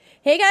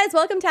Hey guys,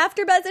 welcome to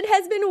AfterBuzz. It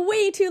has been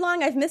way too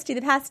long. I've missed you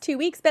the past 2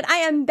 weeks, but I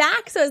am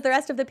back. So is the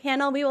rest of the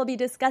panel. We will be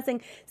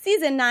discussing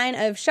Season 9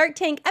 of Shark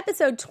Tank,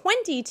 Episode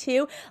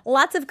 22.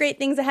 Lots of great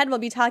things ahead. We'll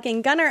be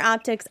talking Gunner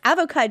Optics,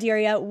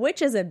 Avocaderia,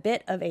 which is a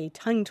bit of a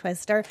tongue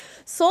twister,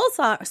 Soul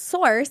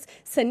Source,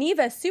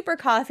 Saniva Super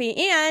Coffee,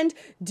 and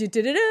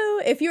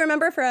if you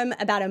remember from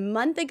about a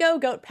month ago,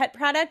 Goat Pet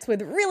Products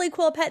with really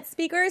cool pet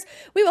speakers,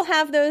 we will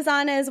have those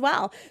on as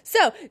well.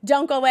 So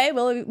don't go away.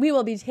 We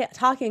will be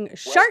talking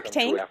Shark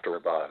Tank.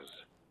 AfterBuzz.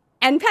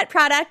 And pet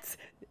products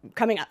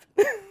coming up.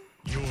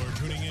 You're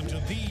tuning into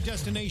the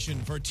destination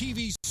for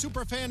TV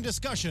superfan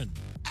discussion,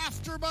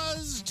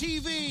 AfterBuzz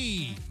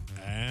TV.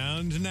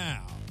 And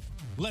now,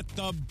 let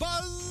the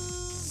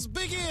buzz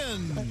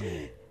begin.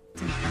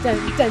 Dun,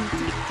 dun, dun,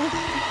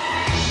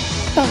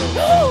 dun.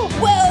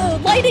 Whoa,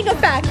 lighting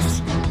effects.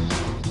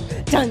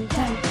 Dun,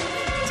 dun,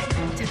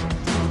 dun,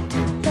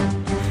 dun,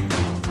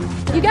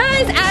 dun. You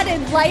guys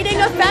added lighting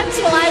effects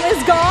while I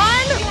was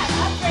gone?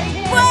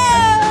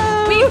 Whoa!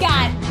 We've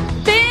got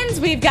fins,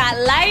 we've got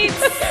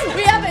lights.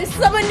 We have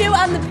someone new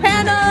on the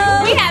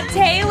panel. We have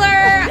Taylor.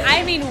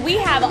 I mean, we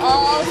have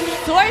all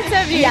sorts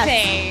of new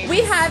things.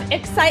 We have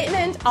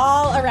excitement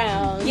all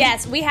around.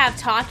 Yes, we have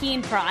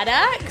talking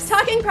products.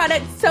 Talking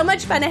products, so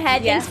much fun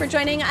ahead. Yes. Thanks for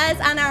joining us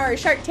on our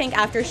Shark Tank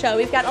After Show.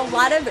 We've got a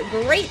lot of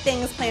great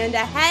things planned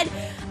ahead.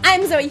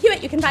 I'm Zoe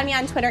Hewitt. You can find me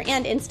on Twitter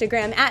and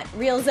Instagram at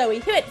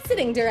RealZoeHewitt,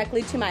 sitting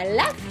directly to my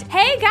left.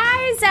 Hey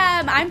guys,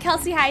 I'm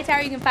Kelsey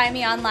Hightower. You can find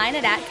me online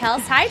at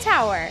Kels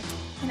Hightower.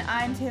 And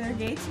I'm Taylor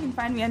Gates. You can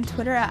find me on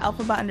Twitter at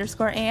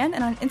alphabet_Ann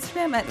and on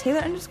Instagram at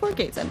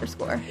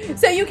Taylor_Gates_.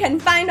 So you can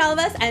find all of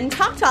us and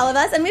talk to all of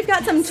us. And we've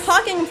got some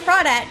talking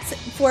products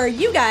for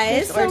you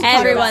guys.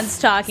 Everyone's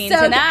talking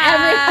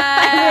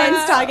tonight.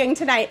 Everyone's talking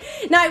tonight.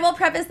 Now, I will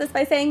preface this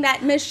by saying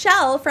that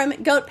Michelle from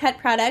Goat Pet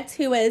Products,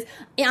 who was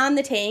on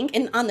the tank,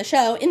 and on the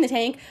show, in the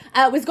tank,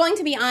 was going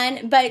to be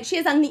on, but she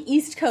is on the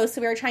East Coast,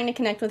 so we were trying to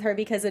connect with her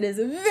because it is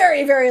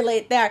very, very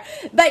late there.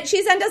 But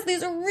she sent us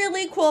these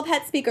really cool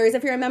pet speakers.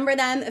 If you remember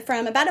them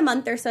from about a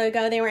month or so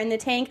ago, they were in the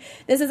tank.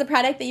 This is a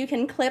product that you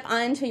can clip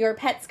onto your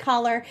pet's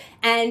collar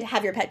and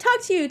have your pet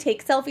talk to you,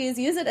 take selfies,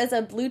 use it as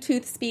a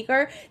Bluetooth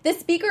speaker. This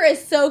speaker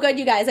is so good,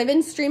 you guys. I've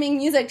been streaming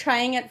music,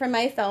 trying it from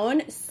my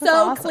phone. So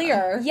awesome.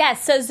 Clear.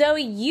 Yes, so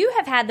Zoe, you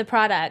have had the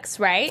products,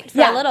 right?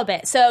 For a little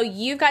bit. So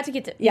you've got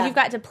to you've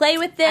got to play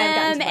with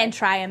them and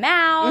try them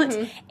out.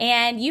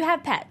 And you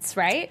have pets,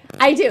 right?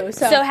 I do.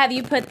 So have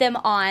you put them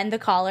on the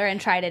collar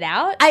and tried it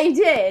out? I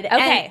did.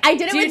 Okay. And I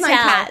did it with my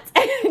cats.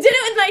 I did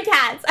it with my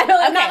cats.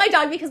 Not my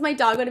dog, because my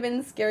dog would have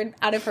been scared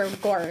out of her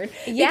gourd.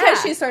 Yeah.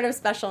 Because she's sort of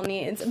special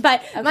needs.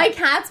 But my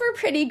cats were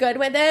pretty good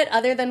with it,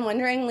 other than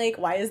wondering, like,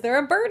 why is there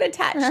a bird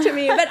attached to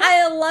me? But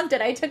I loved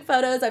it. I took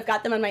photos. I've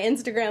got them on my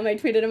Instagram. I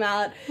tweeted them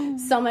out.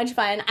 So much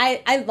fun.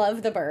 I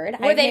love the bird.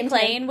 Were they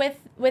playing with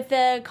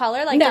the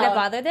collar? Like, No. did it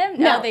bother them?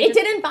 No, it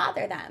didn't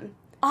bother them.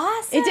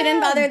 Awesome. It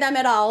didn't bother them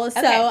at all. So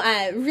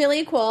Okay.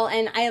 really cool.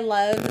 And I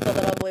love the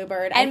little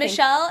bluebird. And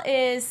Michelle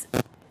is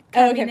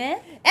coming in.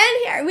 And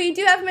here we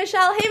do have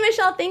Michelle. Hey,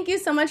 Michelle, thank you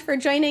so much for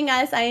joining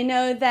us. I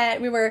know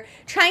that we were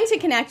trying to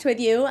connect with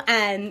you.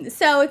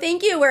 So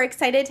thank you. We're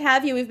excited to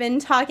have you. We've been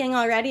talking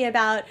already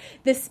about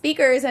the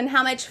speakers and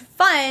how much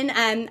fun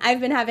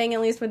I've been having, at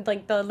least with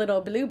like the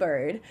little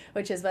bluebird,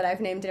 which is what I've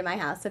named it in my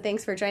house. So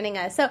thanks for joining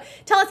us. So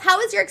tell us, how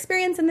was your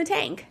experience in the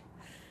tank?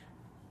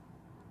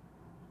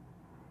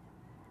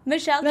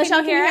 Michelle, Can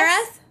you hear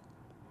us?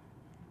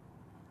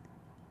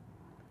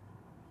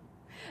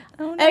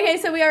 Oh, no. Okay,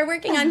 so we are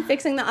working on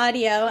fixing the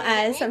audio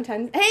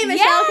sometimes. Hey,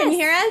 Michelle, can you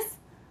hear us?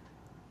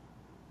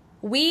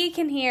 We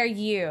can hear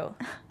you.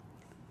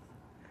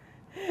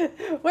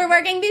 We're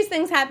working. These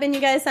things happen, you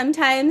guys,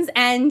 sometimes,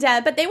 and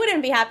but they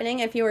wouldn't be happening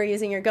if you were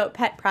using your Goat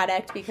Pet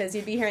product, because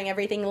you'd be hearing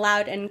everything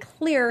loud and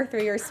clear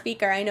through your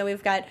speaker. I know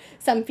we've got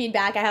some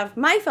feedback. I have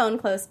my phone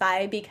close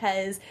by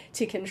because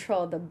to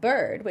control the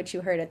bird, which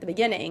you heard at the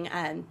beginning,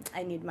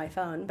 I need my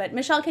phone. But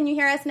Michelle, can you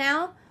hear us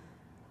now?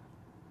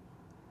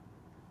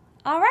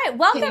 All right.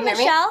 Welcome,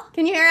 Michelle.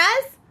 Can you hear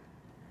us?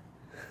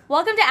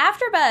 Welcome to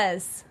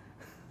AfterBuzz.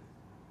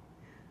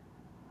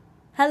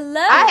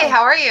 Hello. Hi,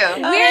 how are you?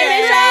 We're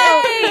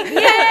Michelle.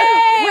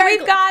 Yay!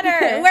 We've got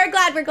her. We're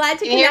glad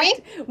to Can you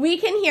connect. hear We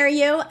can hear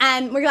you,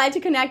 and we're glad to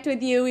connect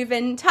with you. We've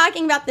been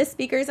talking about the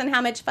speakers and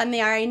how much fun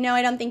they are. I know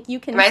I don't think you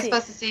can Am I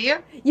supposed to see you?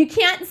 You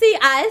can't see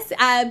us,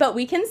 but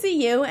we can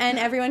see you, and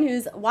everyone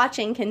who's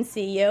watching can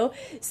see you.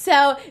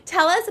 So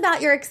tell us about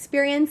your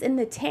experience in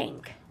the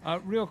tank.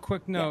 Real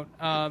quick note,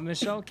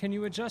 Michelle, can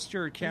you adjust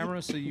your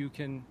camera so you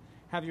can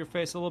have your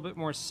face a little bit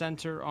more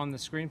center on the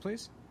screen,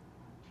 please?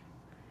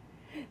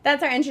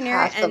 That's our engineer.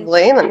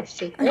 Possibly. Let me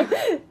see.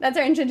 That's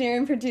our engineer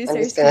and producer.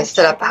 I'm just going to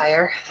sit up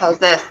higher. How's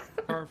this?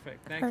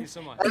 Perfect. Thank you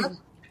so much.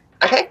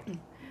 Okay.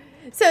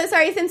 So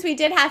sorry, since we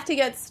did have to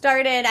get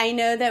started, I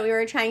know that we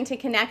were trying to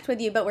connect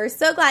with you, but we're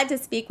so glad to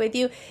speak with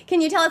you.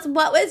 Can you tell us,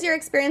 what was your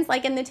experience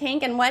like in the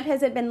tank, and what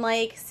has it been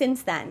like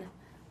since then?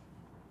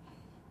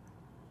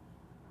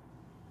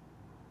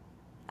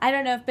 I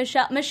don't know if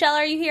Michelle,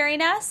 are you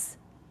hearing us?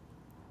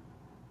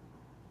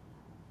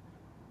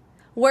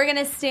 we're going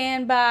to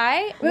stand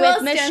by We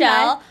will with stand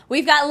Michelle. by.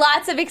 We've got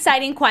lots of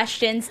exciting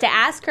questions to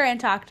ask her and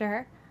talk to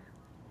her.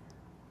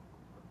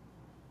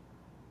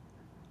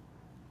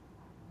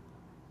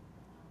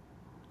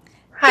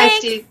 Hi, Thanks.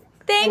 Steve.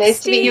 Thanks,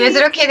 Nice to meet you. Is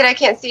Steve. it okay that I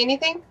can't see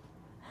anything?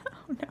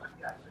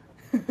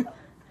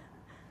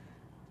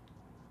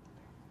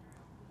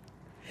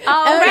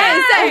 All Okay,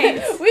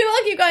 right. so we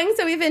will keep going.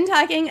 So we've been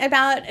talking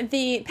about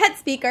the pet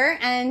speaker,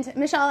 and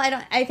Michelle,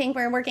 I think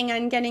we're working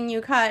on getting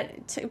you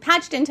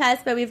patched into us,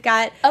 but we've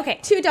got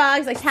 2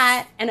 dogs, a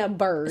cat, and a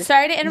bird.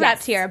 Sorry to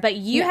interrupt Yes. here, but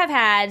you Yeah. have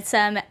had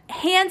some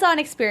hands-on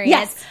experience.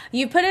 Yes.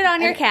 You put it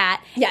on your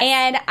cat, Yes.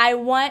 and I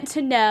want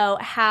to know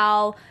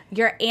how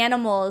your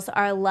animals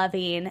are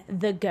loving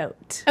the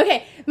goat.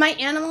 Okay, my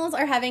animals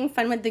are having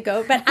fun with the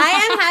goat, but I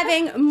am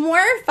having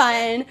more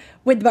fun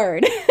with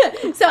bird.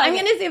 So I'm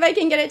going to see if I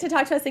can get it to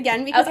talk to us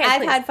again because Okay,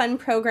 I've please. had fun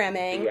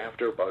programming. The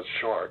AfterBuzz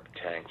Shark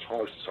Tank's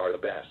hosts are the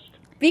best.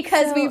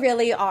 Because we So,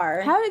 really are.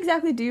 How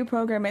exactly do you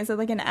program it? Is it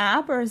like an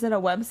app or is it a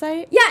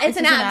website? Yeah, it's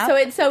an just app. So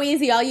it's so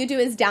easy. All you do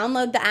is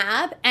download the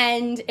app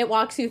and it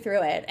walks you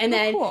through it. And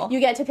then cool. you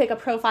get to pick a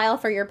profile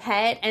for your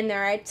pet and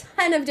there are a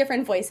ton of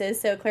different voices.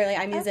 So clearly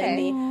I'm using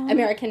the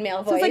American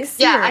male So voice. it's like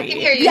Siri, Yeah, I can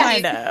hear you.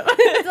 kind of.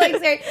 It's like,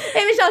 sorry.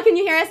 Hey Michelle, can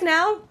you hear us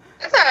now?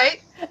 That's all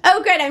right.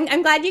 Oh good.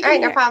 I'm glad you can All right,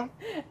 hear. no problem.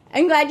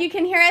 I'm glad you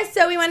can hear us.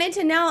 So we wanted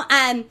to know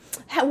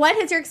what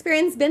has your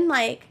experience been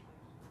like?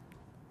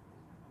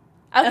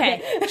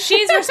 Okay.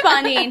 She's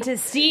responding to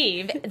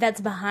Steve that's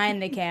behind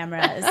the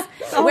cameras.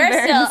 Oh,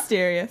 very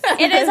mysterious.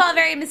 It is all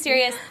very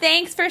mysterious.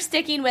 Thanks for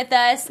sticking with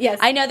us. Yes.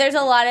 I know there's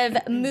a lot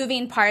of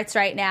moving parts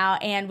right now,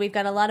 and we've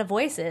got a lot of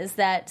voices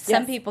that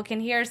some Yes. people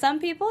can hear, some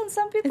people, and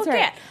some people That's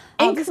right. can't.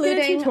 I'll just get a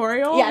Including-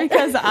 tutorial Yeah.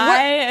 because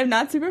I am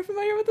not super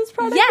familiar with this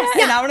product Yes.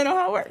 yet, and I want to know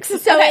how it works.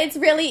 So it's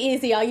really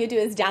easy. All you do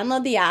is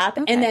download the app,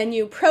 and then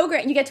you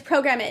get to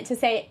program it to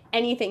say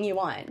anything you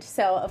want.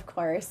 So of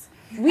course,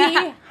 we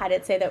had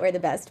it say that we're the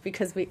best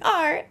because we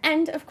are,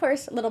 and of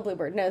course, Little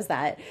Bluebird knows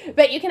that.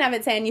 But you can have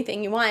it say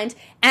anything you want,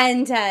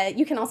 and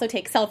you can also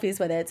take selfies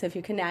with it. So if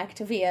you connect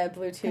via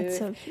Bluetooth That's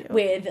so cute.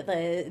 with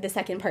the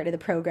second part of the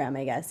program,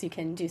 I guess you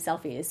can do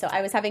selfies. So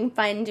I was having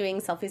fun doing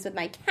selfies with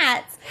my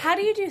cats. How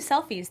do you do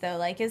selfies, though?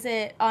 Like, is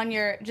it on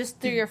just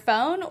through your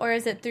phone, or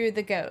is it through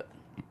the goat?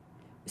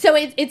 So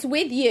it's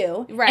with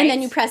you, Right. and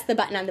then you press the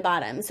button on the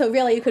bottom. So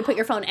really, you could put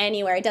your phone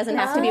anywhere. It doesn't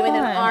have to be within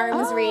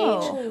arm's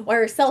reach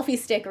or selfie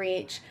stick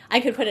reach. I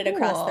could put it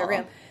across the Cool.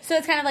 room. So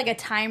it's kind of like a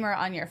timer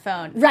on your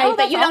phone. Right, Oh, but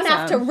that's you don't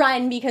have to awesome.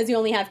 run because you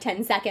only have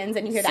 10 seconds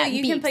and you hear So that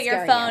you beep can put your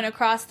scaring phone you.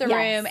 across the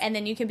Yes. room, and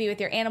then you can be with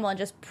your animal and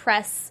just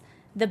press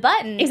the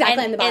button. Exactly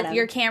and on the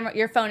bottom.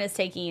 your phone is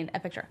taking a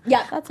picture.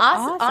 Yeah, That's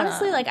Honestly,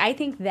 awesome. like I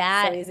think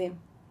that so easy.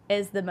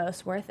 is the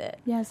most worth it.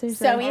 Yeah,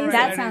 seriously. So easy. All right,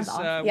 That ladies, sounds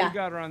awesome. Yeah. We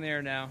got her on the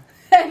air now.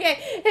 Okay,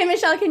 hey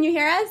Michelle, can you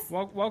hear us?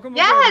 Welcome aboard,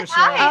 Yes, Michelle.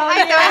 hi.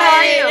 Hi, Zoe. How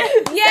are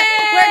you?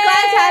 Yay! We're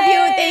glad to have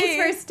you. Thanks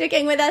for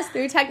sticking with us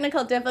through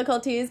technical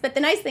difficulties. But the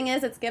nice thing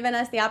is it's given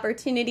us the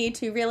opportunity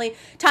to really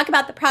talk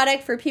about the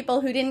product for people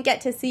who didn't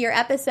get to see your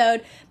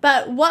episode.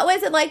 But what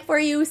was it like for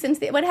you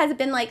what has it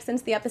been like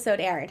since the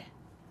episode aired?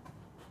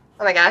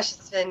 Oh my gosh,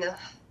 it's been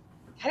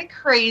kind of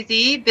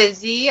crazy,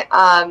 busy.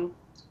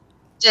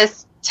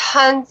 Just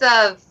tons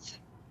of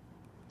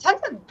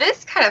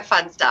this kind of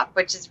fun stuff,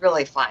 which is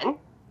really fun.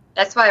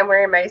 That's why I'm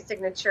wearing my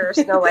signature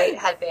Snow White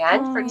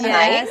headband for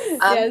tonight.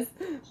 Yes.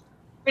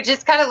 Which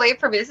is kind of late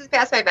for me. This is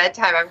past my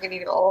bedtime. I'm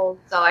getting old,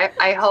 so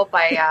I hope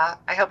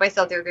I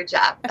still do a good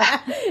job.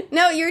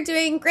 No, you're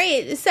doing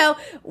great. So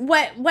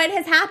what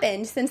has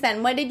happened since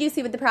then? What did you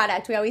see with the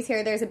product? We always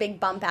hear there's a big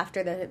bump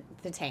after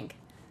the tank.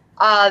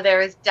 There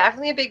was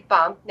definitely a big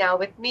bump. Now,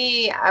 with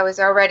me, I was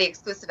already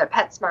exclusive at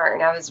PetSmart,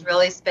 and I was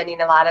really spending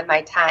a lot of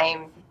my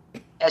time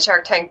at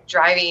Shark Tank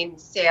driving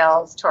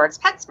sales towards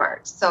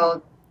PetSmart.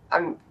 So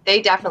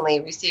they definitely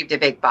received a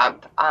big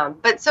bump.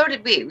 But so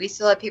did we. We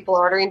still had people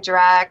ordering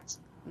direct.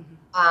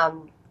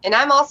 And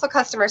I'm also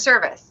customer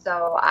service,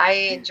 so I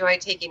enjoy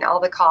taking all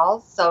the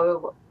calls.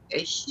 So a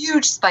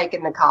huge spike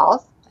in the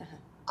calls.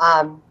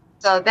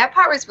 So that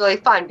part was really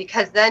fun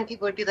because then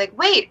people would be like,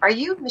 wait, are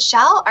you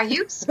Michelle? Are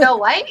you Snow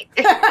White?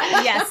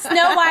 Yes,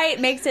 Snow White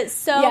makes it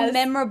so Yes.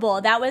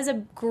 memorable. That was a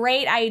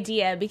great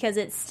idea because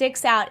it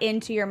sticks out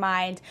into your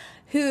mind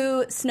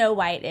who Snow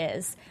White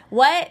is.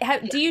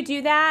 Do you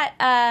do that?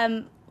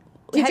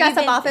 Do you dress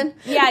up often?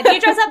 Yeah, do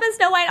you dress up as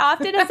Snow White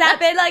often? Has that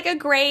been like a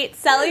great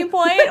selling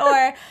point,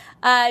 or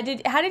how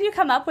did you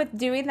come up with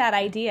doing that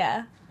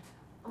idea?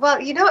 Well,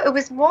 it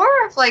was more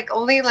of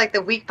only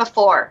the week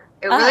before.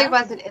 It really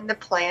wasn't in the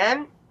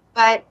plan,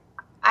 but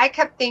I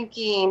kept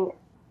thinking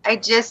I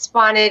just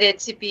wanted it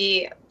to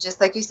be, just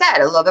like you said,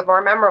 a little bit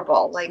more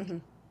memorable.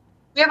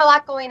 We have a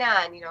lot going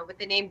on, with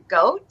the name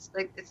GOAT.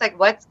 It's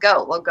what's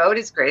GOAT? Well, GOAT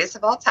is greatest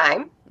of all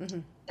time. Mm-hmm.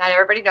 Not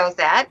everybody knows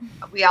that.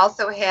 We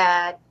also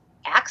had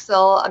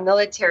Axel, a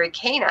military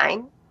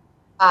canine,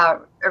 a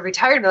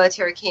retired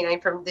military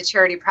canine from the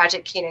charity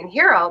Project Canine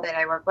Hero that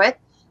I work with.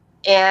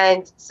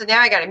 And so now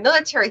I got a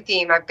military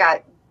theme. I've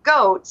got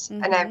goats,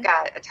 and I've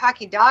got a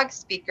talking dog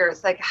speaker.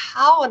 It's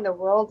how in the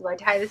world do I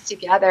tie this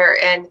together?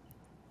 And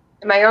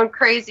in my own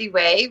crazy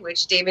way,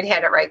 which David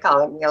had it right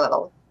calling me a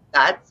little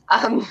nuts.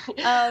 Oh,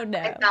 no.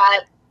 I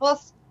thought,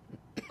 well,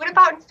 what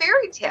about in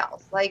fairy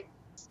tales? Like,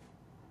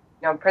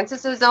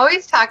 princesses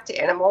always talk to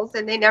animals,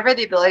 and they never had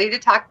the ability to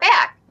talk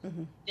back.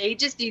 Mm-hmm. They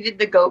just needed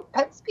the goat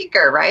pet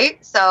speaker,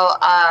 right? So,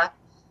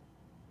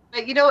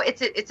 but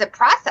it's a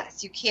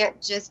process. You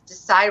can't just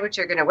decide what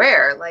you're going to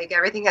wear. Like,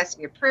 everything has to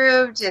be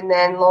approved, and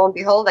then lo and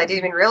behold, I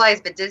didn't even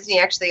realize, but Disney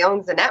actually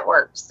owns the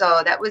network,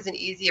 so that was an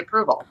easy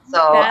approval.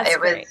 So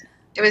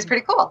it was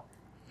pretty cool.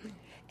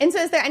 And so,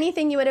 is there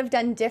anything you would have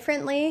done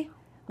differently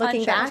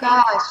looking back?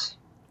 Gosh,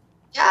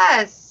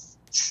 yes.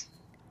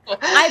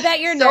 I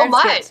bet your nerves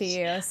get to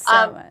you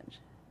so much.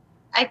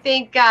 I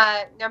think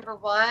number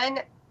one,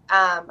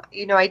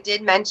 I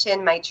did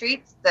mention my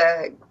treats,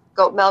 the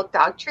goat milk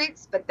dog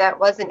treats, but that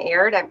wasn't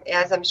aired.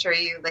 As I'm sure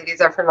you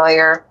ladies are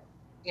familiar,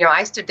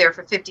 I stood there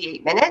for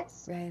 58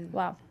 minutes. Right.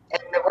 Wow.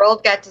 And the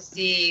world got to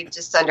see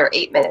just under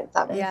 8 minutes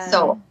of it. Yeah.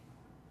 So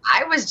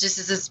I was just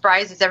as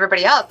surprised as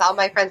everybody else. All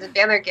my friends and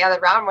family are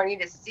gathered around wanting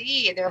to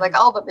see, and they're like,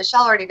 "Oh, but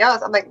Michelle already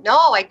knows." I'm like, "No,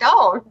 I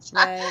don't.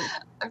 Right.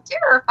 I'm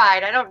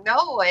terrified. I don't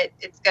know what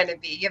it's going to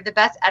be. You have the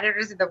best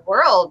editors in the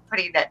world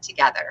putting that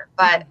together."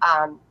 But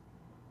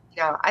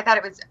I thought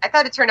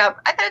it turned out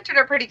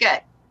pretty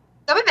good.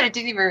 Some of it I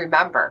didn't even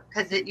remember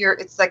because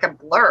it's like a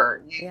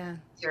blur.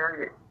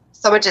 You're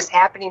so much is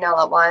happening all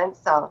at once.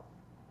 So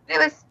it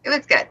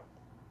was good.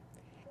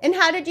 And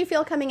how did you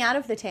feel coming out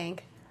of the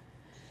tank?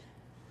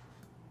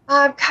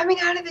 Coming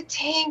out of the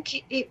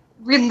tank,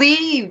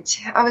 relieved.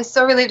 I was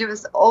so relieved it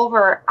was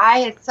over. I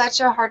had such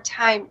a hard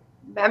time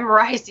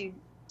memorizing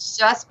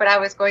just what I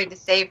was going to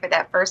say for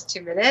that first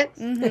 2 minutes.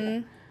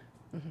 Mm-hmm.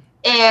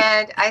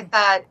 And I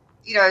thought,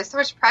 there's so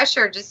much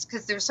pressure just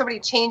because there's so many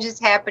changes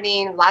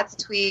happening, lots of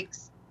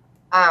tweaks.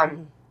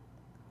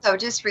 So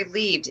just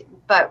relieved.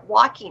 But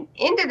walking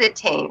into the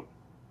tank,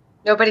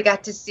 nobody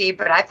got to see,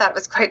 but I thought it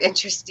was quite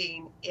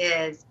interesting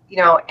is,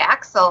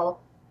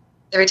 Axel,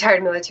 the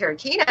retired military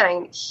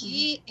canine,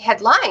 he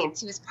had lines.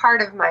 He was part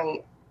of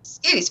my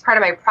skit. He's part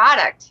of my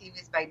product. He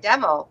was my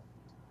demo.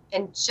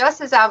 And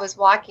just as I was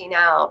walking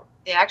out,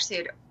 I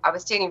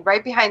was standing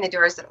right behind the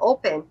doors that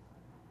opened.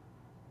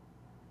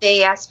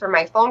 They asked for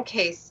my phone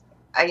case,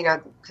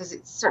 because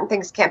certain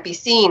things can't be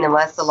seen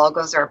unless the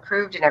logos are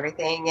approved and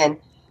everything. And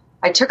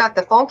I took out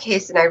the phone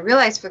case, and I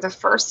realized for the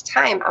first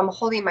time I'm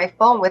holding my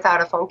phone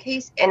without a phone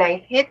case, and I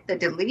hit the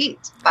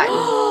delete button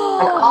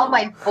on all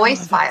my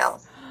voice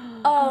files.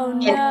 Oh,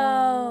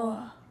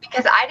 no.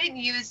 Because I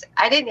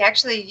didn't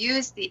actually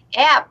use the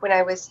app when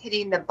I was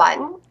hitting the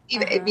button.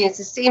 It's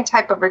the same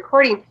type of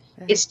recording.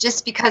 It's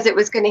just because it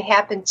was going to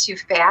happen too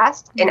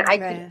fast, and I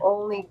could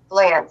only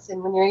glance.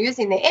 And when you're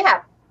using the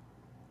app,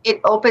 it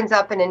opens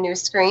up in a new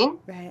screen.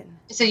 Right.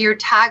 So you're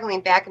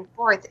toggling back and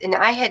forth. And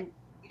I had,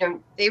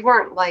 they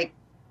weren't like,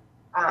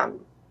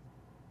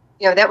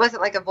 that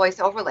wasn't like a voice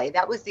overlay.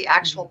 That was the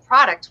actual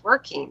product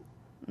working.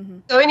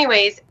 Mm-hmm. So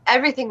anyways,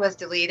 everything was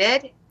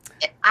deleted.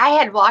 I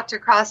had walked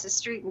across the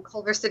street in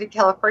Culver City,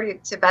 California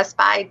to Best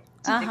Buy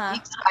to the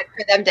Geek Squad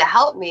for them to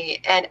help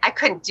me, and I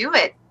couldn't do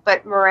it.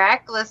 But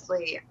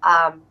miraculously,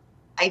 I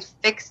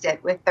fixed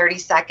it with 30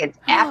 seconds.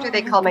 After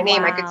they called my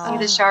name, I could see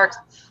the sharks.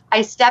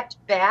 I stepped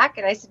back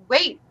and I said,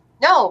 "Wait,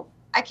 no,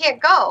 I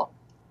can't go."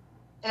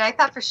 And I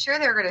thought for sure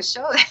they were going to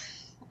show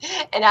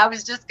that. And I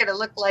was just going to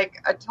look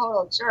like a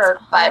total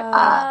jerk.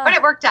 But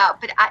it worked out.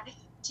 But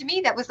to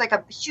me, that was like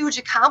a huge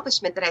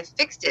accomplishment that I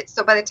fixed it.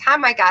 So by the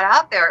time I got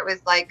out there, it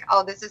was like,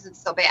 oh, this isn't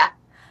so bad.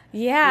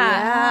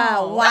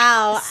 Yeah.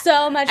 Wow.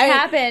 So much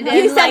happened You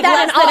in said like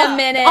that less than a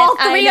minute. All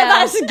three of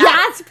us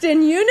gasped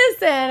in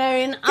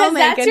unison. Oh my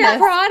that's goodness. your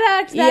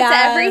product.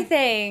 That's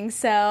everything.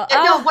 So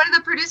no, one of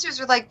the producers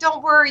were like,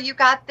 "Don't worry, you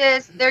got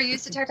this. They're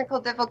used to technical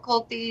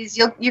difficulties.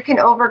 You can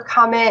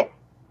overcome it."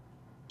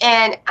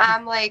 And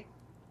I'm like,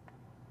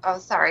 "Oh,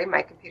 sorry,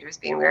 my computer's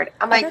being weird."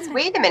 I'm like,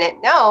 "Wait a minute,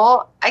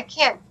 no, I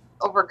can't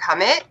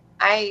overcome it.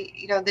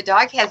 The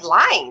dog has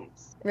lines."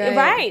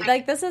 Right.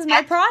 Like this is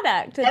my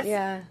product. What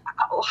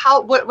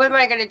am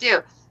I going to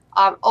do?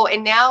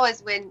 And now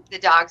is when the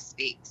dog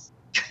speaks.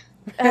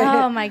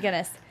 Oh my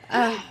goodness.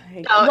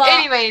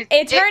 Anyways,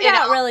 it turned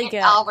out really good.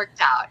 It all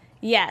worked out.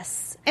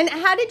 Yes. And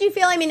how did you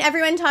feel? I mean,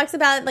 everyone talks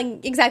about,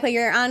 like, exactly,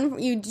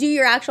 you do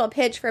your actual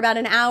pitch for about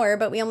an hour,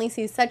 but we only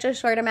see such a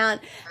short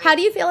amount. Right. How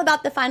do you feel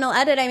about the final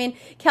edit? I mean,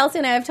 Kelsey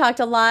and I have talked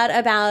a lot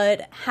about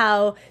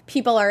how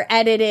people are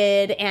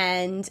edited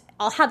and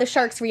how the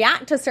sharks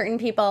react to certain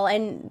people,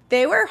 and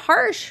they were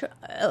harsh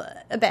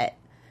a bit.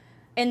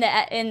 On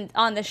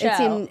the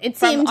show. It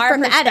seemed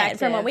from the edit,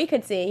 from what we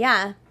could see,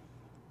 yeah.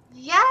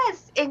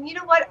 Yes, and you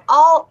know what?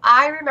 All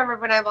I remember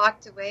when I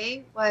walked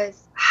away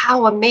was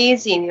how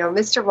amazing.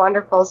 Mr.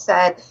 Wonderful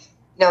said,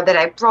 that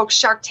I broke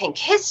Shark Tank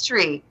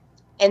history.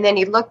 And then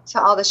he looked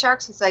to all the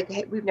sharks and was like,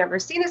 "Hey, we've never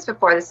seen this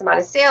before, this amount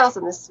of sales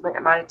and this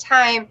amount of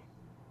time.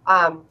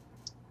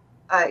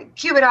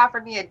 Cuban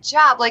offered me a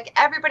job." Like,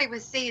 everybody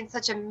was saying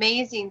such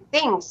amazing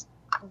things.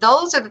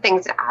 Those are the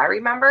things that I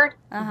remembered.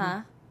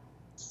 Uh-huh.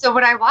 So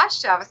when I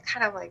watched it, I was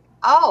kind of like,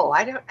 oh,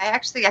 I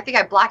think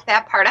I blocked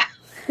that part out.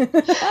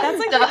 That's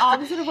like the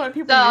opposite of what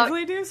people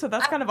usually do, so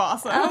that's kind of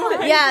awesome.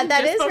 Yeah,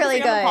 that is really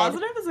good.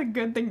 Positive is a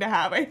good thing to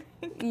have, I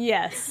think.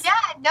 Yes. Yeah,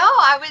 no,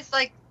 I was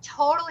like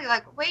totally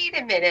like, wait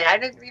a minute, I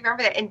didn't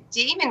remember that. And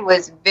Damon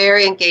was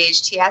very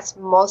engaged. He asked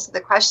most of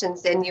the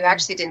questions, and you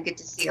actually didn't get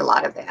to see a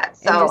lot of that.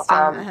 So,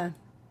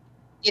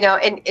 you know,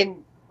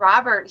 and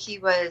Robert, he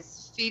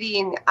was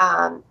feeding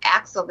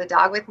Axel, the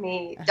dog, with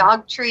me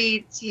dog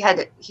treats.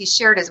 He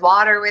shared his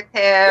water with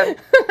him.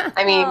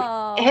 I mean,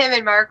 him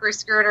and Mark were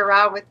screwing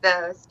around with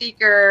the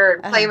speaker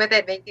and playing with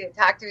it, making it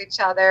talk to each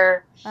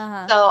other.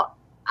 So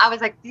I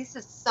was like, this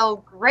is so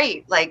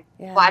great. Like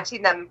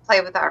watching them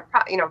play with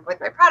with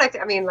my product.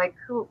 I mean, like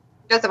who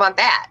doesn't want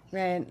that?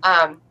 Right.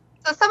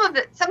 So some of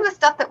the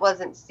stuff that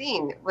wasn't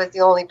seen was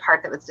the only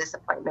part that was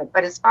disappointment.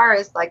 But as far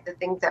as like the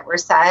things that were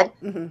said,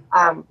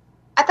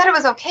 I thought it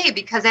was okay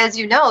because, as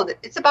you know,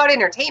 it's about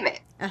entertainment.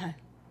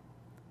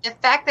 The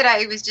fact that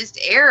I was just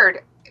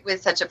aired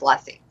was such a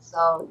blessing.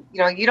 So,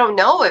 you know, you don't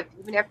know if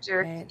even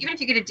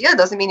if you get a deal, it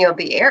doesn't mean you'll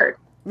be aired.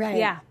 Right.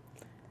 Yeah.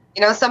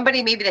 You know,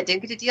 somebody maybe that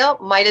didn't get a deal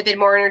might have been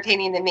more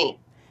entertaining than me.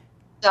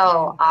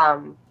 So,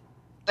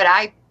 but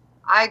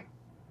I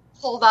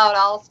pulled out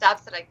all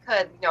stops that I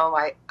could. You know,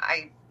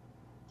 I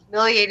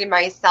humiliated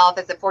myself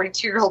as a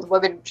 42-year-old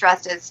woman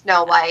dressed as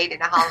Snow White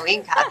in a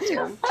Halloween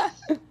costume.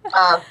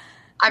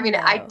 I mean,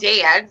 I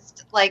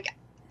danced. Like,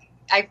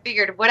 I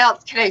figured, what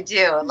else can I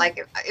do?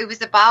 Like, it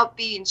was about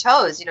being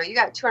chose. You know, you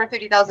got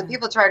 250,000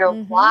 people trying to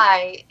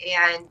apply,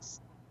 and,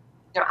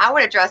 you know, I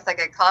would have dressed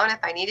like a clown if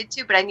I needed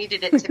to, but I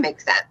needed it to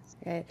make sense.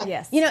 Right.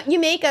 Yes. You know, you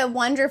make a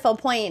wonderful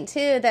point,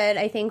 too, that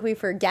I think we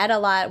forget a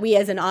lot, we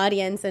as an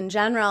audience in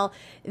general,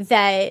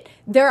 that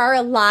there are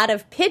a lot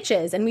of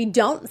pitches and we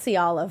don't see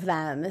all of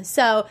them.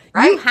 So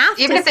you have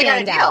Even to if they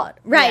got a stand deal. out.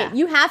 Right. Yeah.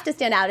 You have to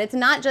stand out. It's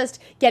not just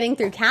getting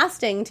through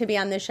casting to be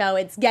on the show.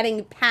 It's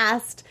getting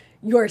past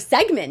your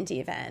segment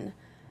even.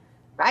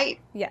 Right.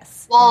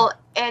 Yes. Well,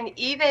 and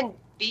even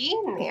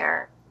being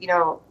there, you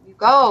know, you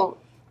go,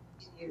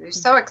 you're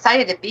so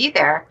excited to be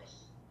there,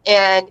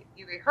 and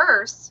you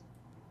rehearse,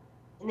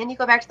 and then you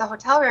go back to the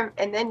hotel room,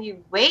 and then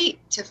you wait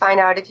to find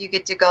out if you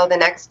get to go the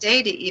next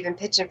day to even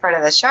pitch in front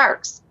of the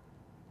Sharks.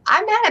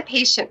 I'm not a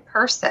patient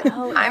person.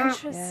 Oh,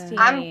 interesting.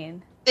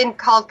 I'm been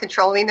called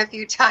controlling a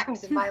few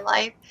times in my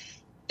life.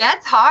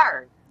 That's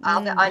hard.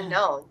 All the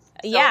unknowns.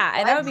 So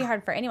yeah, that would be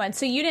hard for anyone.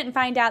 So you didn't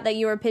find out that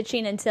you were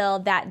pitching until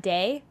that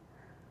day?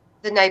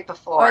 The night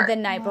before. Or the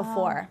night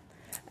before.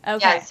 Okay.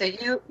 Yeah, so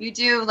you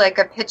do like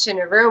a pitch in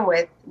a room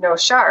with no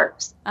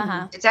sharks.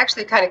 It's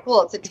actually kind of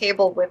cool. It's a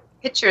table with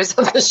pictures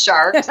of the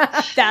sharks.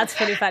 That's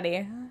pretty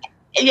funny.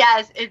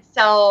 Yes, it's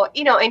so,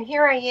 you know, and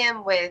here I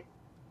am with,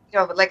 you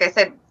know, like I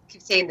said,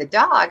 keep saying the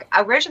dog.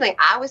 Originally,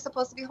 I was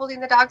supposed to be holding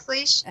the dog's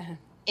leash, and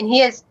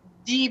he is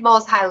the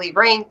most highly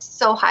ranked,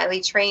 so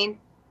highly trained.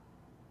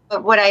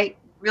 But what I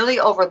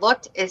really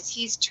overlooked is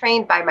he's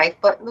trained by my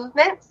foot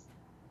movements.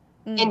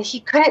 And he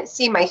couldn't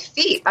see my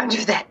feet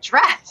under that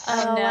dress.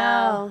 Oh,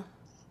 no.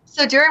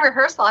 So during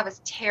rehearsal, I was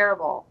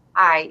terrible.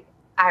 I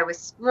was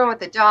screwing with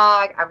the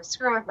dog. I was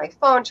screwing with my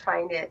phone,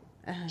 trying to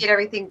get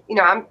everything. You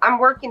know, I'm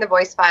working the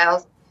voice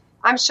files.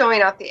 I'm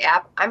showing off the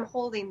app. I'm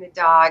holding the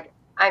dog.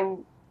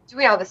 I'm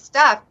doing all this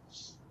stuff.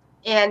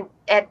 And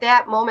at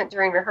that moment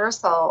during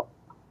rehearsal,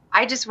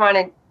 I just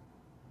wanted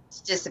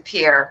to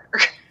disappear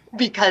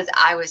because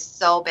I was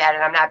so bad.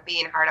 And I'm not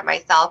being hard on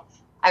myself.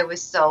 I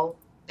was so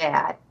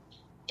bad.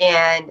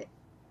 And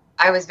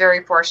I was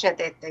very fortunate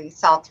that they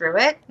saw through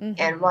it.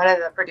 And one of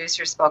the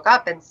producers spoke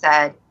up and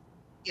said,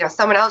 you know,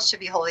 someone else should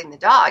be holding the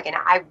dog. And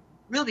I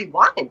really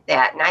wanted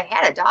that. And I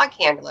had a dog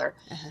handler.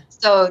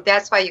 So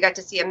that's why you got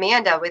to see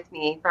Amanda with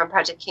me from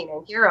Project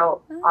Canine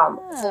Hero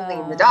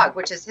holding the dog,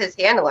 which is his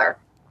handler.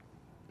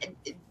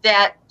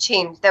 That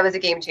changed. That was a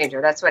game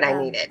changer. That's what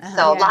I needed.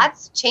 So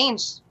lots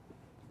changed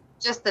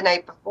just the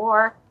night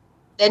before.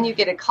 Then you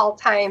get a call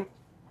time.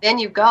 Then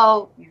you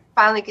go. You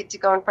finally get to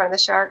go in front of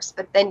the Sharks,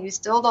 but then you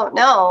still don't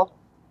know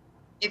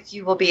if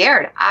you will be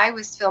aired. I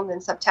was filmed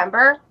in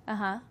September.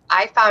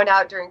 I found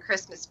out during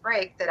Christmas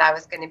break that I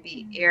was going to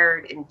be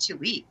aired in 2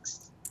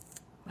 weeks.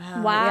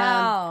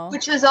 Wow.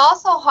 Which was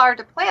also hard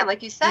to plan.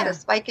 Like you said, a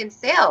spike in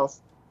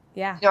sales.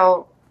 Yeah. You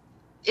know,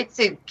 it's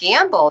a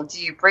gamble. Do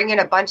you bring in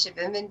a bunch of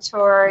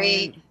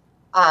inventory?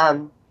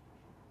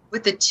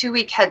 With the 2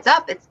 week heads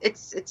up,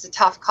 it's a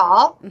tough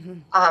call.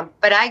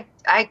 But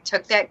I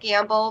took that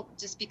gamble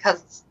just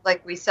because,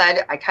 like we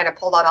said, I kind of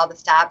pulled out all the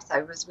stops.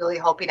 I was really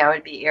hoping I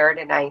would be aired,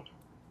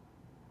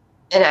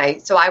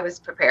 so I was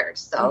prepared.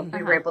 So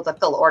we were able to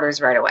fill orders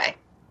right away.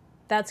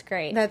 That's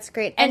great. That's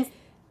great. And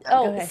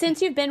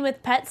since you've been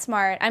with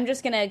PetSmart, I'm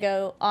just going to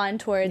go on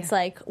towards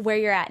like where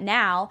you're at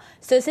now.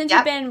 So since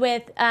you've been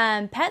with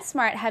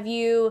PetSmart, have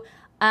you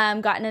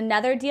gotten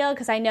another deal?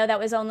 Because I know that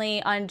was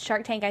only on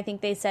Shark Tank. I think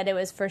they said it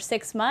was for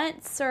 6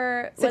 months,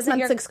 or 6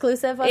 months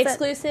exclusive. Was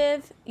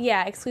exclusive?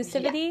 Yeah,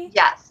 exclusivity.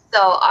 Yes.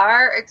 So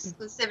our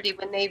exclusivity,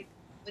 when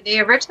they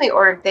originally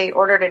ordered, they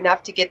ordered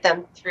enough to get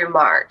them through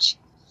March.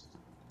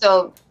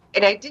 So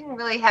and I didn't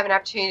really have an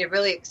opportunity to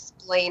really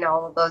explain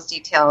all of those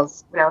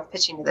details when I was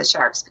pitching to the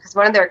Sharks, because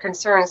one of their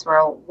concerns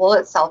were, will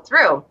it sell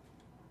through?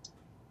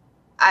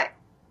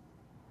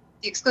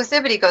 The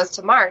exclusivity goes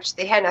to March.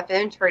 They had enough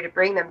inventory to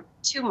bring them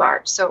to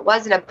March, so it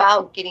wasn't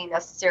about getting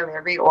necessarily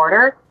a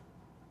reorder.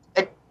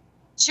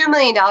 $2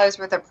 million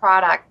worth of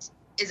product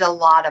is a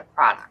lot of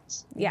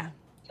product. Yeah.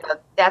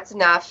 That's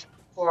enough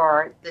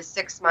for the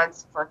 6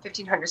 months for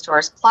 1,500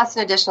 stores, plus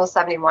an additional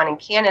 71 in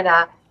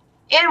Canada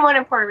and one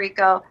in Puerto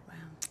Rico. Wow.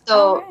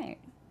 So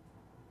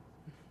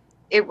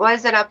it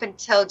wasn't up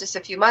until just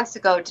a few months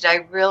ago did I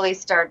really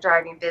start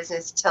driving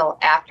business till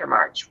after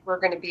March. We're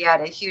going to be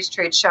at a huge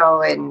trade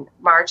show in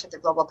March at the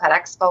Global Pet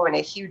Expo in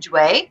a huge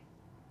way.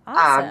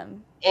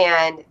 Awesome.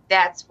 And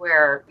that's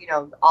where,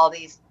 all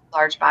these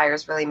large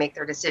buyers really make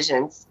their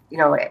decisions,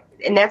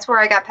 and that's where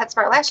I got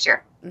PetSmart last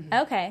year. Mm-hmm.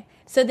 Okay.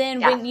 So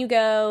then when you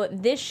go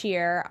this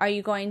year, are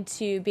you going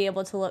to be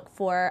able to look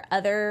for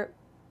other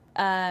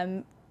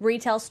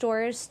retail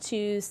stores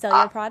to sell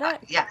your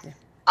product? Yes,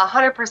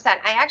 100%. I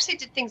actually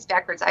did things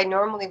backwards. I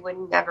normally would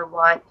never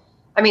want,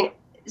 this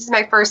is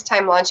my first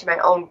time launching my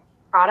own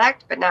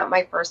product, but not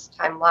my first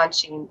time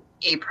launching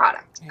a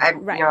product.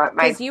 Right.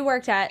 Because you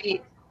worked at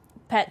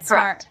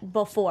PetSmart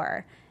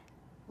before.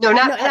 No,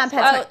 not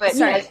PetSmart,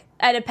 but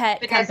at a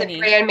pet company. As a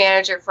brand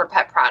manager for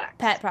pet products.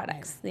 Pet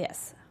products,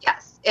 yes.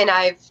 Yes, and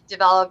I've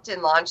developed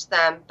and launched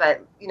them,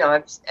 but,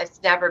 it's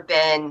never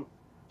been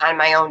on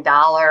my own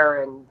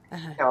dollar, and,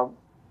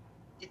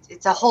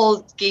 it's a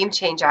whole game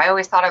changer. I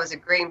always thought I was a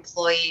great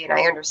employee, and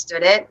I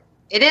understood it.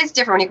 It is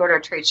different when you go to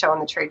a trade show,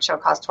 and the trade show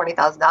costs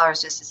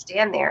 $20,000 just to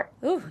stand there.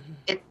 Ooh.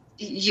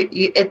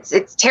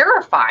 It's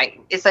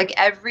terrifying. It's like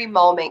every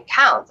moment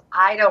counts.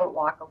 I don't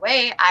walk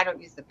away. I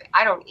don't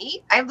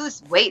eat. I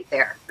lose weight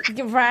there.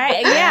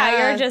 Right.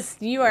 Yeah.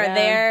 You are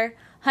there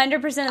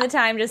 100% of the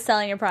time just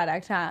selling your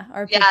product, huh?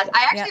 Or yes.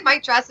 I actually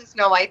might dress as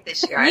Snow White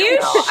this year.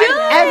 You should.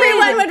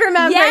 Everyone would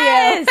remember you.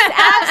 Yes,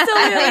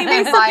 absolutely.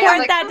 We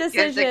support that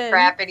decision. Kids and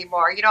crap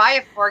anymore. I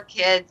have 4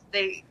 kids.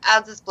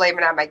 I'll just blame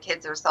it on my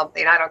kids or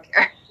something. I don't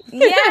care.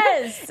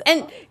 Yes.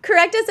 And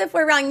correct us if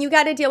we're wrong. You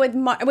got to deal with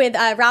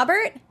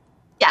Robert?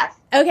 Yes.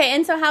 Okay,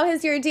 and so how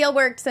has your deal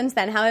worked since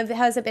then? How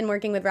has it been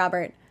working with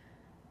Robert?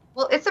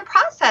 Well, it's a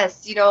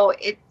process.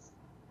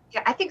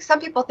 I think some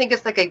people think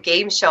it's like a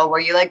game show where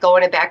you go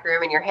in a back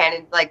room and you're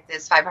handed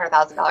this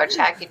 $500,000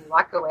 check and you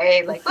walk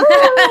away woo,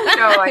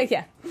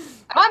 yeah.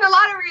 I'm on the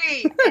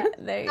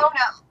lottery.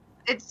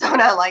 It's so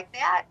not like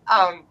that.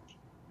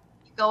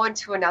 You go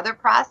into another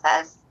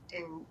process,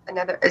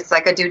 it's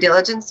like a due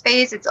diligence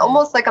phase. It's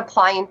almost like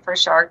applying for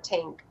Shark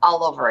Tank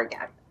all over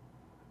again.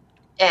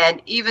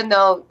 And even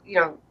though,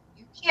 you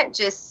can't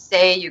just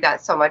say you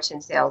got so much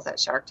in sales at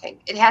Shark Tank,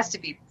 it has to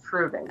be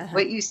proven. Uh-huh.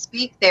 What you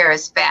speak there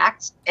is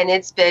fact, and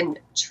it's been,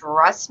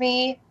 trust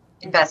me,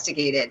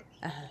 investigated.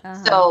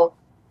 Uh-huh. So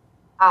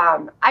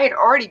I had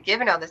already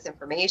given all this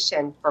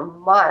information for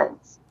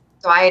months.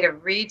 So I had to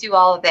redo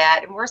all of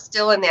that, and we're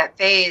still in that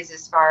phase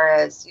as far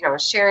as,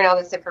 sharing all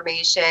this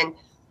information.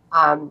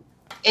 And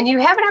you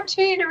have an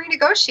opportunity to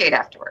renegotiate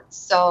afterwards.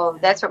 So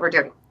that's what we're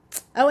doing.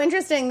 Oh,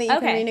 interesting that you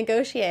can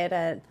renegotiate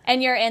it.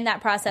 And you're in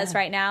that process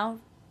right now?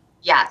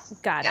 Yes.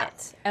 Got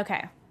it.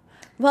 Okay.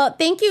 Well,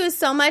 thank you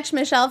so much,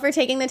 Michelle, for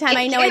taking the time.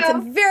 I know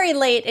it's very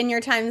late in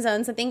your time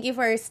zone, so thank you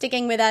for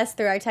sticking with us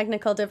through our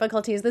technical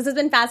difficulties. This has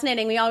been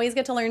fascinating. We always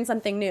get to learn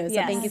something new, so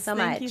thank you so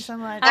much. Thank you so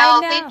much. No,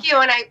 thank you.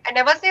 And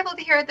I wasn't able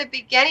to hear at the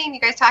beginning you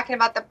guys talking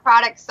about the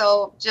product,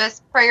 so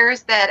just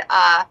prayers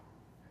that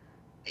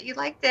you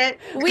liked it.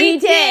 We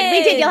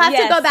did. You'll have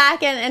to go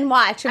back and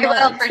watch. And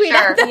I will, for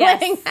sure.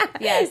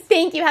 Yes.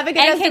 Thank you. Have a good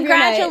rest of your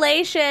night.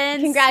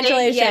 Congratulations.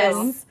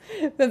 Congratulations.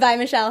 Bye-bye,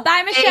 Michelle.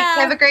 Bye, Michelle.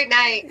 Thanks. Have a great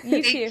night.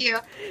 Thank you.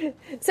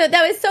 So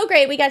that was so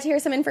great. We got to hear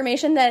some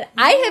information that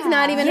I have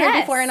not even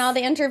heard before in all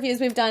the interviews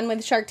we've done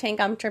with Shark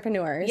Tank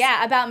entrepreneurs.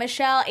 Yeah, about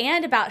Michelle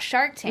and about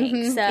Shark Tank.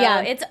 Mm-hmm. So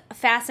it's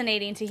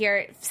fascinating to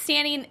hear.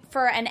 Standing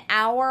for an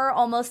hour,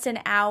 almost an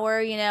hour,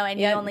 and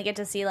you only get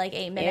to see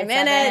 8 minutes. 8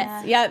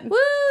 minutes. Yep. Woo,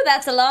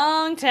 that's a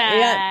long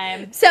time.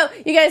 Yep. So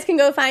you guys can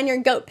go find your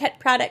goat pet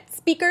product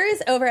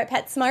speakers over at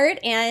PetSmart,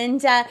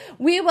 and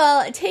we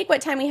will take what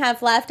time we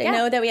have left. I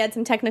know that we had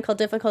some technical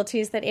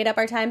difficulties that ate up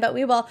our time, but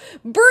we will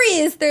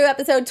breeze through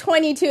episode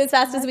 22 as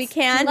fast as we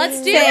can.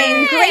 Let's do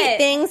saying it. Great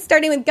things,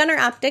 starting with Gunner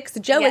Optics.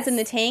 Joe is in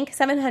the tank,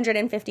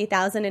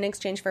 $750,000 in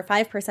exchange for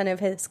 5% of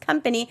his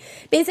company.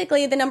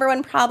 Basically, the number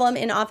one problem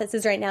in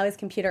offices right now is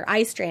computer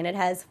eye strain. It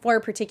has 4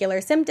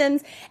 particular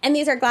symptoms, and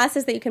these are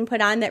glasses that you can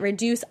put on that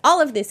reduce all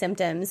of the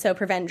symptoms. So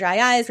prevent dry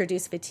eyes,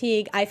 reduce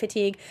fatigue, eye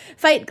fatigue,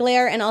 fight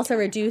glare, and also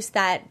reduce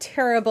that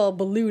terrible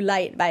blue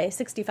light by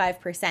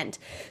 65%.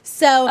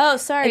 So,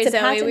 sorry,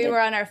 Zoe, we were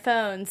on our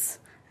phones.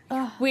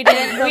 We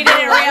didn't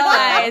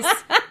realize.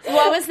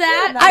 What was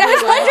that? I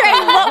was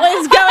wondering what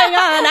was going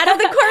on. Out of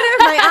the corner of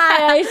my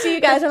eye, I see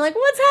you guys. I'm like,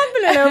 what's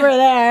happening over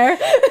there?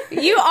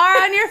 You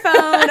are on your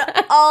phone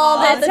all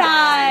the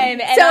time.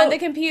 And on the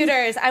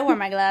computers. I wore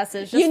my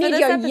glasses just you for need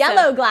this your episode.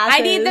 yellow glasses.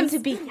 I need them to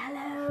be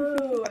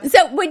yellow.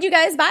 So would you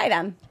guys buy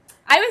them?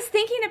 I was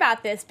thinking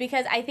about this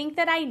because I think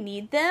that I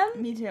need them.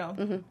 Me too.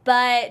 Mm-hmm.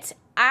 But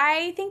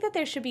I think that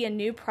there should be a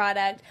new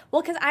product.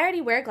 Well, because I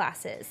already wear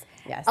glasses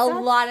a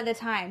lot of the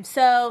time.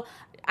 So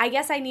I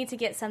guess I need to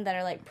get some that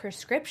are like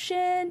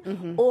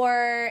prescription,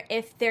 or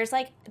if there's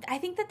like, I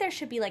think that there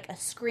should be like a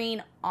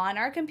screen on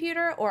our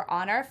computer or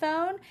on our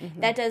phone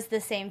that does the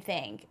same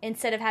thing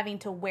instead of having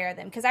to wear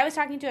them. Because I was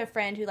talking to a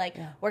friend who like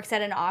works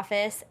at an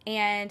office,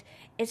 and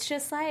it's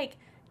just like,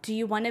 do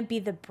you want to be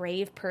the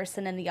brave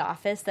person in the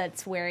office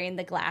that's wearing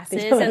the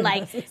glasses and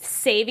like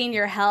saving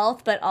your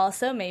health, but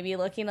also maybe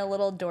looking a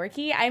little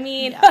dorky? I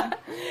mean,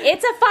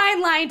 it's a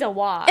fine line to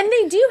walk. And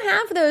they do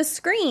have those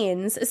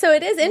screens, so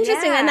it is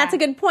interesting, and that's a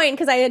good point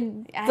because I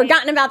had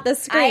forgotten about the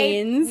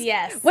screens.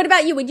 Yes. What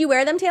about you? Would you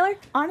wear them, Taylor?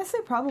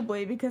 Honestly,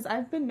 probably, because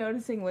I've been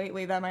noticing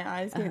lately that my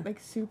eyes get like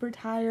super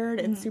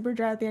tired and super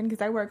dry at the end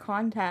because I wear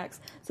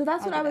contacts. So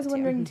that's what I was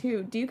wondering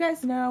too. Do you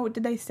guys know?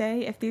 Did they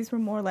say if these were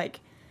more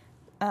like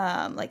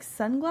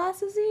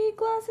sunglasses-y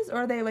glasses, or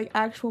are they like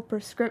actual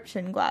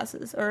prescription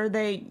glasses, or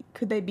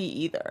could they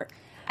be either?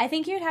 I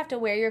think you'd have to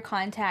wear your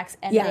contacts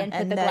and then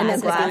put the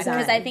glasses on,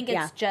 because I think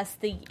it's just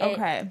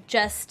it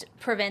just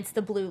prevents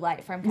the blue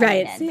light from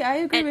coming in. See, I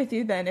agree with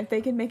you then. If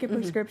they can make a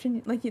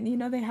prescription, like you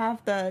know, they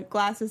have the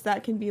glasses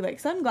that can be like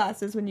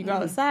sunglasses when you go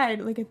outside.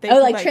 Like if they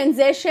could,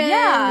 transition.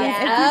 Yeah.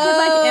 If you could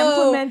like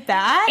implement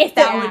that,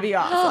 that would be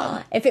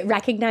awesome. If it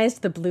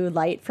recognized the blue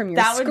light from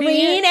your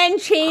screen and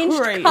changed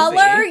crazy.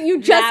 Color,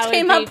 you just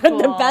came up with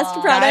the best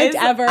product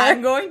ever.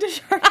 I'm going to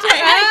Shark Tank.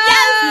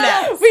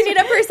 Yes. We need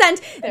a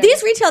percent.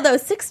 These retail though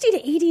 $60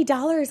 to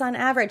 $80 on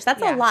average.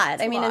 That's a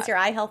lot. I mean, is your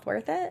eye health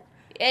worth it?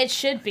 It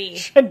should be.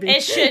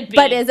 It should be.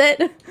 But is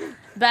it?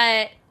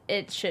 But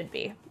it should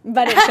be.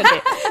 But it should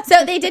be.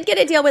 So they did get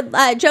a deal with,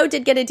 Joe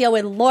did get a deal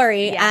with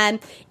Lori. And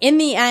in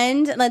the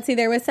end, let's see,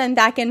 there was some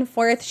back and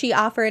forth. She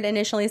offered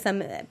initially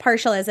some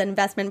partial as an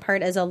investment,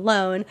 part as a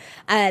loan.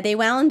 They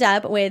wound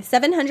up with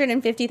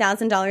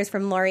 $750,000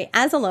 from Lori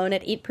as a loan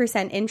at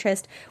 8%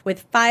 interest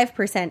with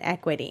 5%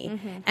 equity.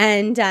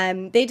 And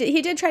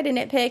he did try to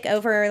nitpick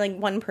over like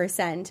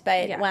 1%,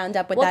 but wound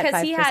up with that 5%.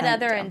 Well, because he had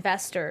other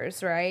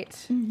investors, right?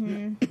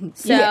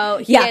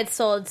 So he had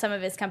sold some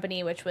of his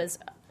company, which was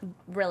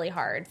really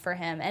hard for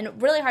him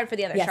and really hard for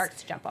the other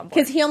sharks to jump on board.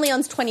 Because he only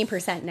owns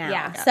 20% now.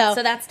 Yeah.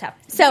 So that's tough.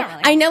 So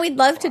I know we'd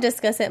love to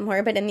discuss it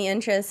more, but in the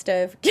interest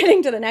of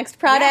getting to the next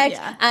product,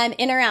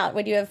 in or out,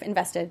 would you have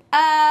invested?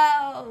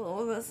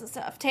 Oh, this is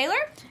tough. Taylor?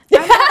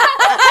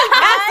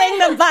 Passing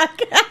the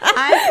buck.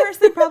 I'm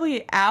personally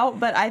probably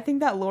out, but I think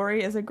that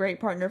Lori is a great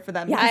partner for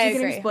them. Yeah, because she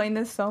can explain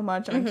this so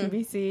much on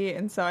QVC,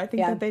 and so I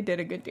think that they did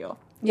a good deal.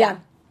 Yeah.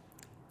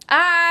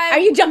 Are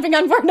you jumping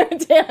on board now,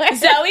 Taylor?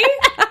 Zoe?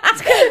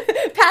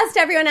 Past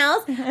everyone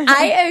else?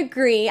 I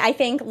agree. I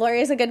think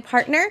Lori is a good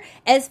partner.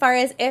 As far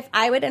as if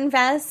I would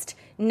invest,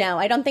 no.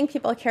 I don't think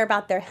people care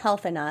about their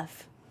health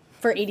enough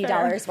for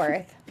 $80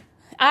 worth.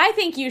 I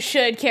think you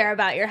should care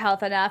about your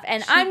health enough,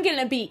 and I'm going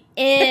to be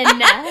in.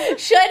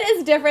 Should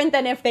is different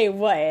than if they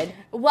would.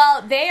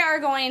 Well, they are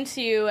going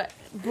to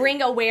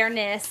bring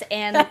awareness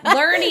and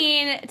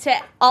learning to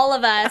all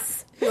of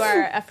us who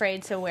are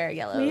afraid to wear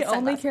yellow sunglasses. We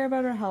only care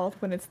about our health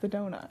when it's the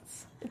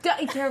donuts.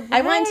 You're right.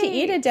 I want to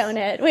eat a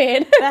donut.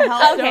 Wait. The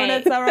health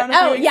donuts that were on a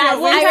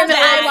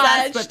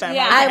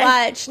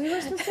I watched. We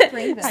were supposed to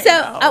bring them.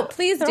 So,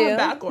 please do.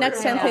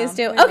 Next time, please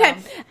do. Okay.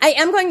 I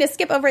am going to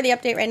skip over the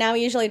update right now.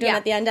 We usually do it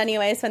at the end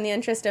anyway, so in the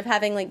interest of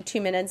having like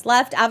 2 minutes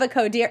left,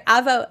 avocaderia.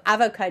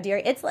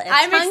 It's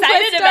I'm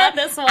excited about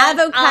this one.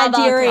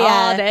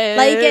 Avocaderia.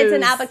 Like it's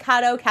an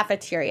avocado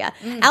cafeteria.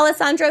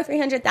 Alessandro,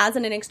 $300,000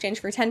 in exchange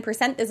for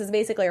 10%. This is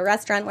basically a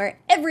restaurant where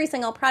every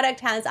single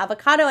product has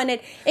avocado in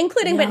it,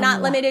 including but not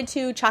limited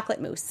to chocolate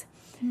mousse.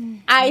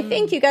 I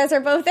think you guys are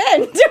both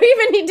in. Do we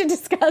even need to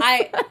discuss?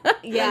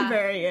 I'm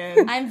very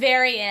in. I'm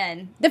very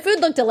in. The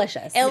food looked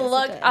delicious. It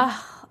looked.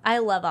 I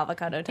love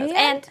avocado toast,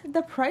 and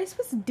the price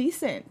was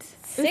decent.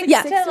 $6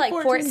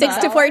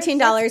 to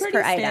 $14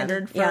 per item.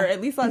 Standard for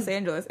at least Los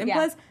Angeles, and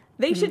plus.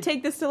 They should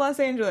take this to Los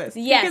Angeles.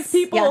 Yes. Because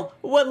people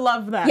would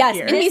love that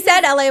here. And he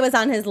said LA was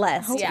on his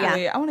list.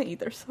 Hopefully. I want to eat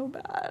there so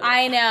bad.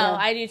 I know.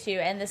 I do too.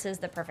 And this is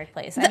the perfect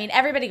place. I mean,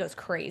 everybody goes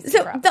crazy.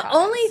 So the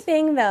only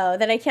thing, though,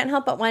 that I can't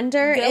help but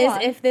wonder is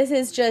if this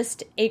is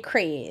just a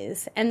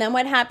craze. And then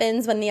what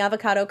happens when the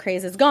avocado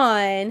craze is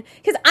gone?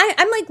 Because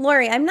I'm like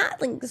Lori. I'm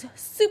not like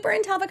super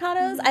into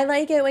avocados. I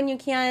like it when you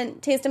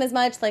can't taste them as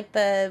much, like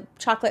the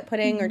chocolate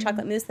pudding or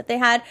chocolate mousse that they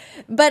had.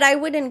 But I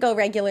wouldn't go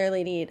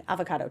regularly to eat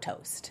avocado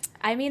toast.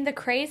 I mean, the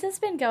craze has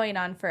been going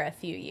on for a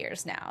few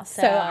years now.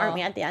 So aren't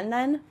we at the end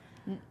then?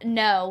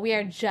 No, we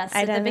are just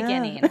at the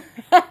beginning.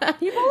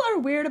 People are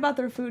weird about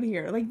their food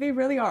here. Like, they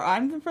really are.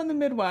 I'm from the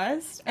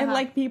Midwest, and,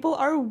 like, people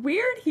are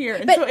weird here.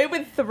 And so it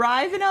would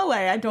thrive in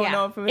LA. I don't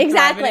know if it would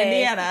thrive in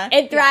Indiana.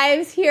 It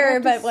thrives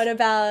here, but what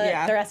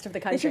about the rest of the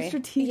country? They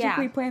should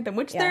strategically plant them,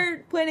 which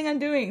they're planning on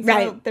doing.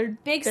 So they're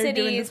big doing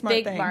the cities, smart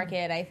big thing.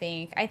 market, I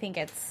think. I think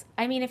it's,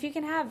 I mean, if you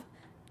can have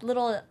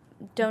little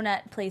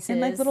donut places.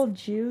 And like little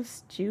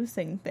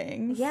juicing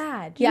things.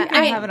 Yeah. You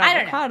can have an I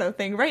don't know. avocado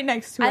thing right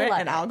next to it,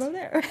 and I'll go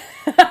there.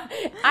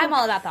 I'm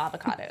all about the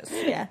avocados.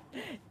 Yeah.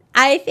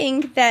 I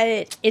think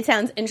that it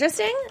sounds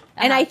interesting,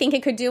 and I think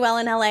it could do well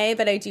in LA,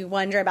 but I do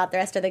wonder about the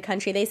rest of the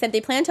country. They said they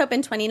plan to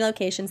open 20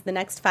 locations the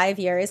next 5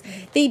 years.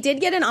 They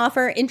did get an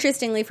offer,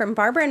 interestingly, from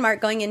Barbara and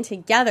Mark going in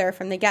together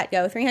from the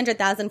get-go,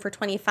 $300,000 for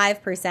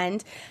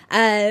 25%.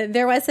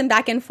 There was some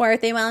back and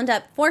forth. They wound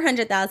up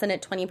 $400,000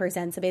 at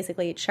 20%, so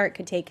basically Shark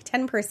could take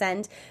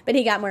 10%, but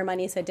he got more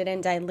money, so it didn't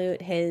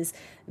dilute his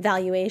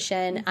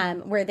valuation.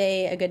 Were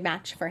they a good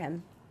match for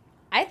him?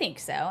 I think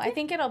so. I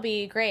think it'll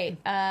be great.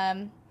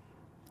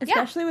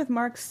 Especially with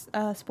Mark's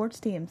sports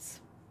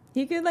teams.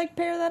 You could, like,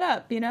 pair that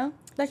up, you know?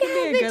 That could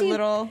be a good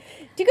little...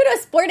 Do you go to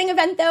a sporting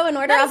event, though, and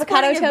order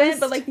avocado toast? Event,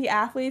 but, like, the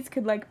athletes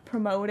could, like,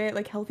 promote it,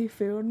 like, healthy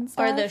food and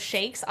stuff. Or those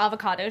shakes,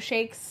 avocado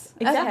shakes.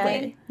 Exactly.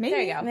 Okay. Maybe.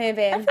 There you go.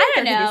 Maybe. I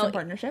don't know. Some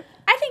partnership.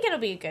 I think it'll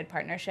be a good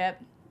partnership.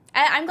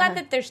 I'm glad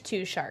that there's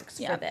two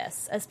Sharks for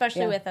this,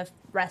 especially with a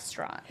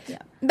restaurant. Yeah.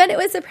 But it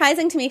was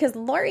surprising to me because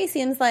Lori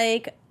seems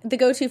like the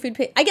go-to food.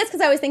 I guess because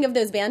I always think of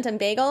those Bantam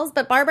bagels,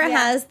 but Barbara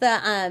has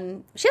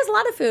the, she has a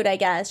lot of food, I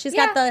guess. She's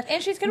got the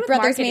and she's good with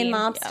Brothers marketing. Made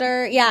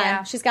Lobster.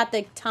 Yeah. She's got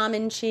the Tom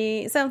and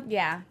Cheese. So,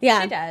 yeah,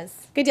 she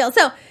does. Good deal.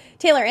 So,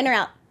 Taylor, in or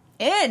out?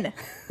 In.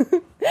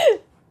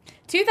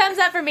 2 thumbs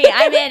up for me.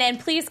 I'm in, and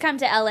please come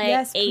to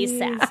LA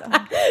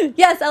ASAP.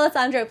 Yes,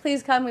 Alessandro,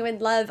 please come. We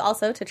would love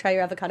also to try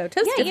your avocado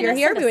toast. If you're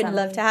here, we would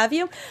love to have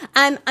you.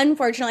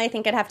 Unfortunately, I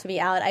think I'd have to be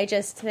out. I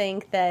just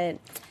think that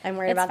I'm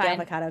worried about the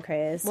avocado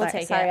craze. We'll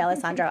take it. Sorry,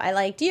 Alessandro. I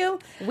liked you.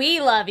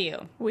 We love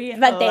you.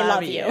 But they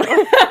love you.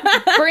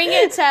 Bring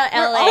it to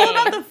LA. We're all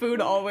about the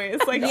food always.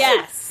 Like,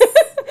 yes.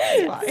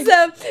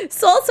 So,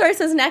 Soul Source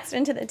was next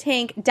into the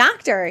tank.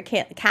 Dr.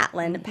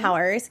 Catlin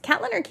Powers.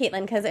 Catlin or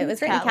Caitlin? Because it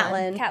was written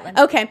Catlin. Catlin.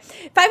 Okay.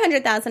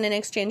 $500,000 in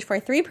exchange for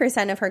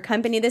 3% of her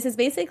company. This is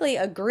basically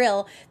a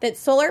grill that's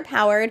solar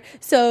powered.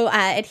 So,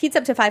 it heats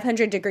up to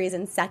 500 degrees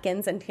in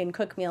seconds and can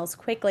cook meals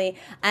quickly.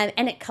 And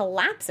it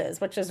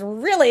collapses, which is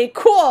really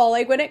cool.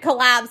 Like, when it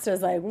collapsed, it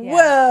was like,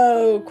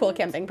 whoa, cool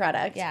camping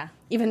product. Yeah.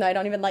 Even though I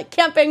don't even like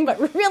camping,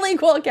 but really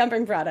cool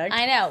camping product.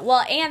 I know.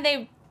 Well,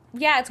 and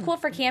it's cool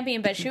for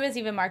camping, but she was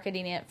even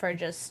marketing it for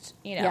just,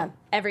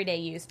 everyday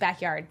use,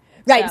 backyard.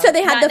 Right, so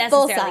they had the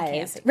full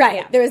size. Camping. Right,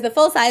 yeah. There was the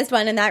full-sized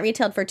one, and that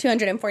retailed for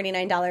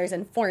 $249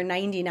 and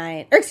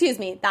 $499. Or excuse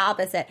me, the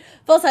opposite.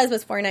 Full size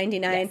was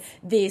 $499. Yes.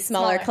 The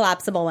smaller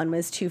collapsible one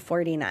was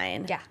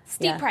 $249. Yeah,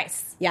 steep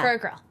price for a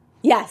grill.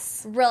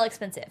 Yes. Real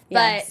expensive,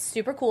 but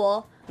super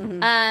cool.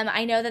 Mm-hmm.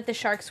 I know that the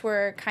Sharks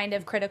were kind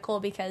of critical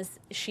because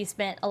she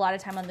spent a lot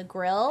of time on the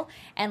grill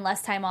and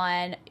less time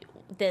on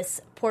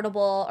this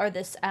portable or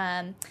this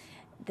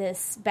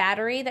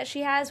battery that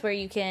she has where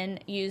you can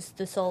use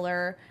the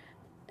solar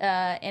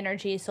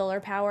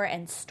power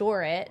and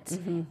store it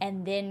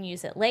and then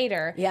use it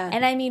later. Yeah.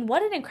 And I mean,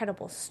 what an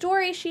incredible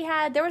story she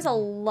had. There was a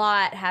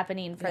lot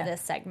happening for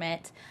this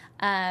segment.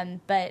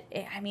 But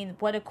I mean,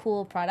 what a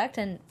cool product,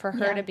 and for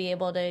her to be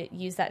able to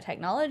use that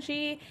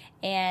technology,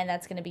 and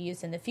that's going to be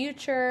used in the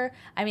future.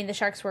 I mean, the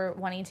Sharks were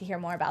wanting to hear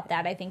more about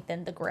that, I think,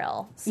 than the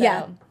grill. So.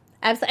 Yeah.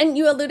 Absolutely. And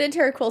you alluded to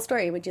her cool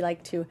story. Would you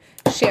like to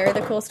share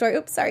the cool story?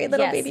 Oops, sorry,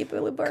 little baby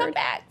blue bird. Come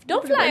back.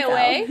 Don't fly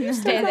away.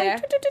 Stay there.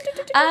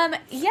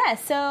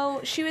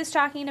 So she was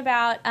talking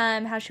about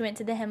how she went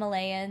to the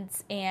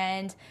Himalayas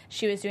and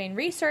she was doing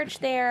research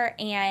there,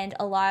 and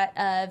a lot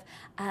of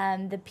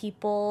the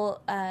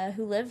people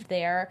who lived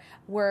there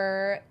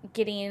were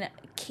getting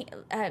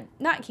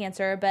not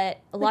cancer, but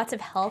lots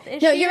of health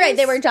issues. No, you're right.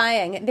 They were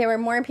dying. There were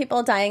more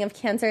people dying of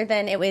cancer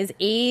than it was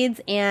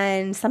AIDS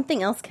and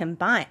something else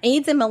combined.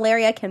 AIDS and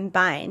malaria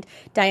combined,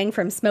 dying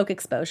from smoke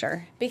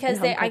exposure.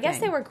 Because I guess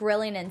they were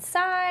grilling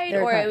inside,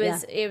 or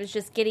it was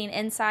just getting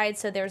inside.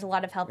 So there was a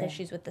lot of health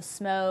issues with the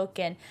smoke,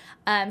 and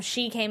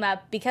she came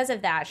up because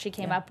of that. She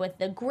came up with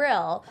the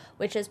grill,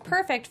 which is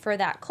perfect for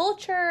that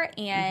culture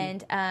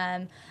and.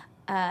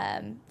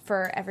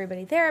 For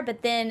everybody there,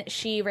 but then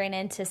she ran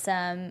into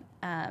some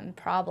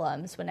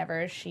problems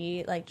whenever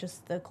she,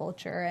 just the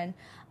culture,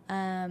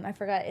 and I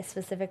forgot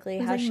specifically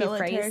how she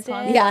phrased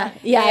it. Yeah,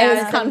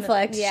 it was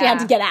conflict. Yeah. She had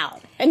to get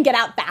out, and get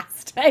out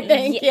fast, I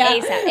think.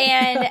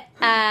 ASAP.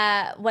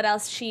 And what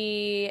else?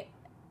 She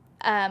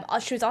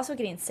was also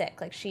getting sick.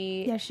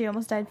 She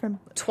almost died from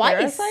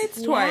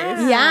parasites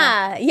twice.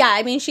 Yeah.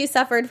 I mean, she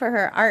suffered for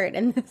her art,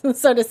 and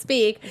so to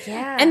speak.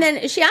 Yeah. And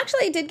then she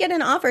actually did get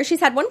an offer. She's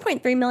had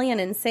 $1.3 million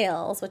in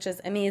sales, which is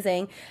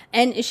amazing.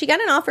 And she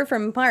got an offer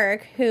from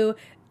Mark, who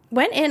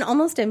went in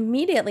almost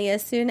immediately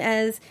as soon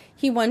as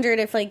he wondered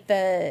if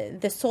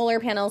the solar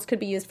panels could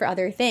be used for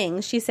other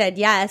things. She said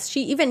yes.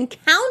 She even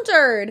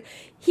countered.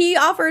 He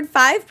offered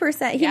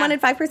 5%. He wanted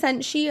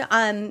 5%. She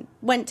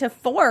went to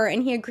 4%,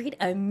 and he agreed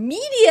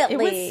immediately. It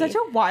was such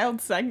a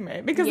wild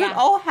segment because it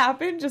all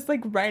happened just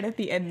right at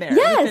the end there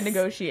with the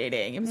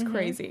negotiating. It was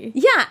crazy.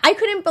 Yeah, I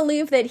couldn't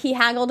believe that he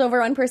haggled over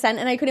 1%,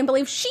 and I couldn't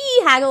believe she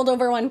haggled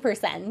over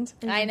 1%.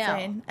 I know.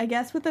 Insane. I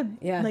guess with the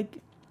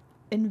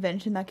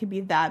invention that could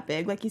be that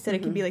big. Like you said,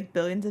 it could be like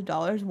billions of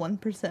dollars.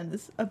 1%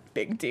 is a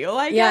big deal,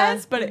 I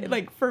guess. But it,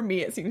 like for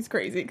me, it seems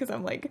crazy because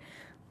I'm like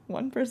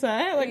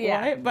 1%. Like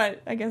what?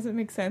 But I guess it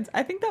makes sense.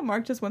 I think that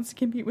Mark just wants to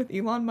compete with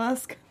Elon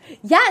Musk.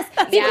 Yes,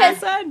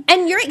 because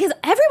and you're right, because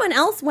everyone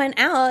else went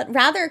out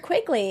rather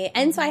quickly,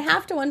 and so I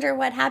have to wonder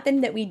what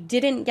happened that we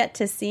didn't get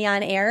to see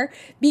on air,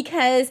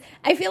 because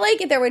I feel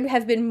like there would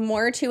have been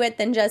more to it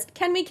than just,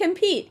 can we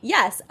compete?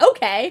 Yes,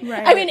 okay.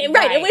 Right. I mean, it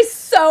was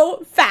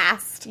so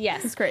fast.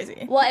 Yes. It's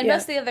crazy. Well, and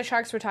most of the other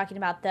sharks were talking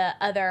about the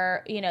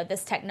other,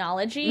 this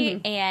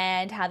technology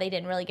and how they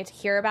didn't really get to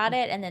hear about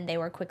it, and then they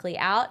were quickly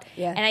out.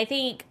 Yeah. And I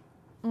think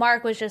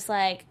Mark was just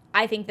like,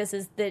 I think this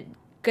is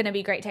going to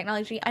be great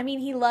technology. I mean,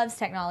 he loves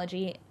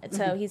technology,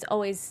 so he's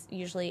always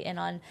usually in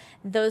on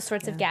those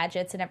sorts of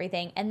gadgets and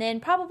everything. And then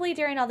probably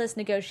during all this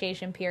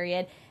negotiation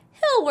period,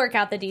 he'll work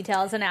out the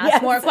details and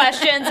ask more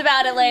questions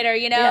about it later,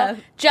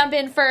 Jump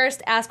in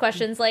first, ask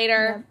questions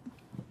later.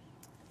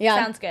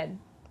 Yeah. Sounds good.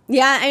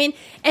 Yeah, I mean,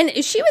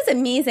 and she was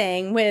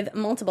amazing with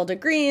multiple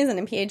degrees and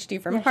a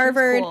PhD from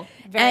Harvard. Cool.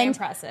 Very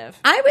impressive.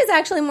 I was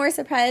actually more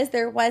surprised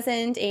there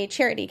wasn't a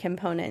charity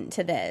component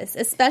to this,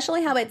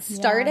 especially how it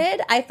started.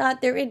 Yeah. I thought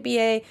there would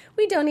be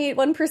we donate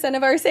 1%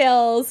 of our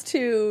sales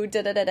to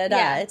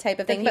da-da-da-da-da type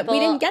of thing, but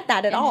we didn't get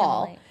that at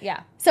all.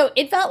 Yeah. So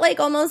it felt like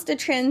almost a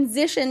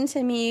transition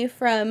to me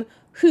from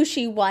who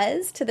she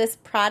was to this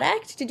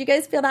product. Did you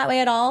guys feel that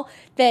way at all?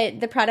 That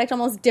the product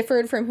almost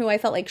differed from who I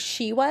felt like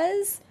she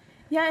was?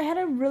 Yeah, it had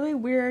a really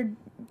weird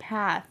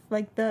path.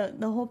 Like, the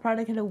whole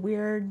product had a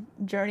weird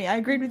journey. I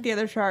agreed with the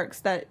other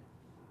sharks that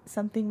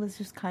something was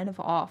just kind of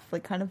off,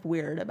 like, kind of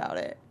weird about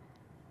it.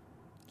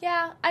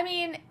 Yeah, I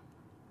mean,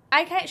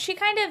 she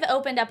kind of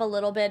opened up a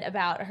little bit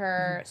about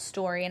her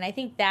story, and I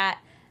think that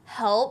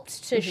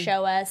helped to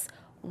show us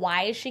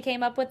why she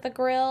came up with the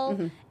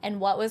grill and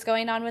what was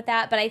going on with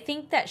that. But I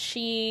think that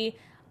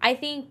I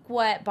think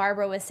what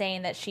Barbara was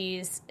saying, that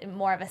she's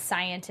more of a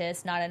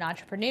scientist, not an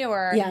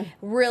entrepreneur,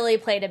 really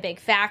played a big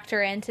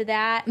factor into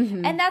that.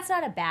 And that's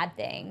not a bad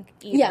thing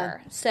either. Yeah.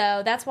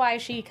 So that's why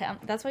you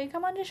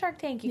come onto Shark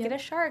Tank. You get a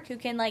shark who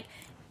can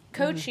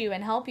coach you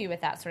and help you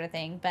with that sort of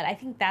thing. But I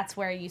think that's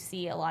where you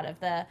see a lot of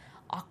the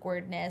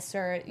awkwardness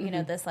or,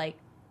 this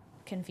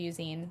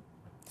confusing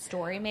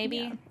story maybe.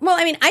 Yeah. Well,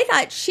 I mean, I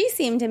thought she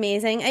seemed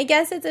amazing. I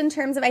guess it's in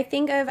terms of, I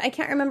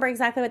can't remember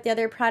exactly what the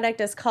other product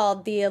is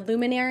called, the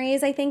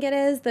Illuminaries, I think it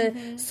is, the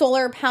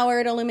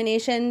solar-powered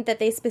illumination that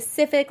they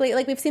specifically,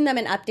 we've seen them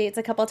in updates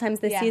a couple times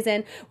this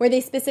season, where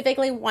they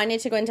specifically wanted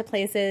to go into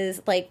places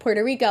like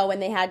Puerto Rico when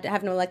they had to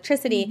have no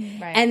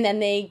electricity, and then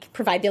they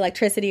provide the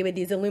electricity with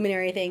these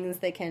illuminary things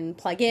that can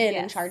plug in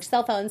and charge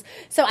cell phones.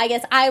 So I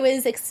guess I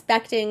was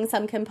expecting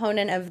some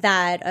component of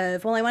that,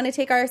 of, well, I want to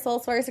take our sole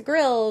source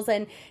grills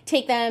and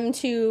take them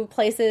to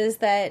places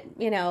that,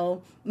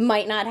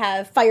 might not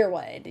have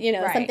firewood,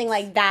 something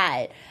like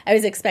that. I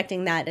was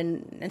expecting that,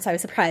 and so I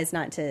was surprised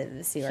not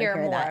to see or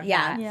hear that.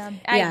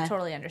 I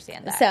totally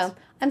understand that. So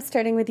I'm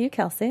starting with you,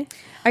 Kelsey.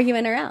 Are you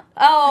in or out?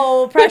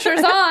 Oh,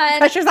 pressure's on.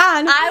 Pressure's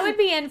on. I would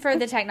be in for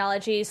the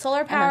technology.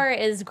 Solar power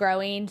is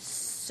growing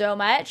so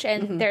much,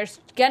 and there's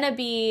gonna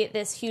be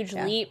this huge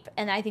leap,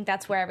 and I think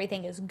that's where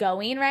everything is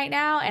going right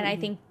now, and I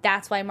think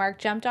that's why Mark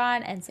jumped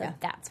on, and so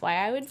that's why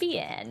I would be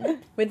in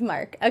with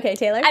Mark. Okay,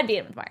 Taylor? I'd be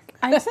in with Mark.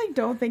 I just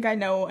don't think I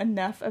know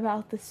enough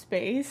about the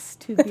space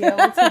to be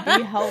able to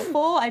be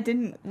helpful. I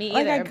didn't. Me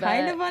either. I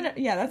kind of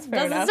yeah, that's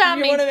fair enough. Stop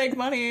you me. Want to make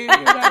money,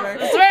 whatever.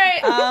 That's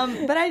right.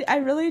 But I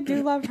really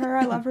do love her.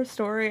 I love her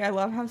story. I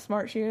love how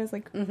smart she is.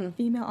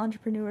 Female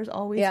entrepreneurs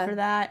always for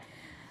that.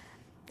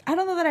 I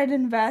don't know that I'd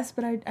invest,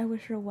 but I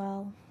wish her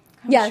well.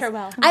 Yes,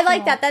 I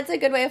like that. That's a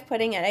good way of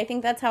putting it. I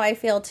think that's how I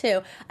feel,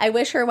 too. I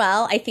wish her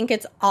well. I think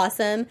it's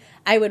awesome.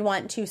 I would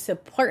want to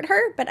support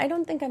her, but I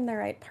don't think I'm the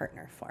right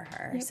partner for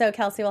her. Yep. So,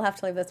 Kelsey, we'll have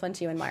to leave this one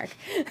to you and Mark.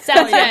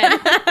 Sounds good.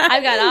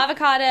 I've got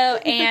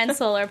avocado and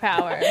solar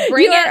power.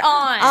 Bring it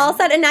on. All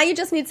set. And now you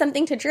just need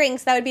something to drink,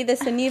 so that would be the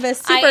Soneva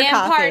Super Coffee. I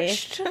am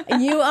parched.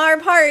 You are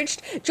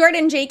parched.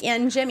 Jordan, Jake,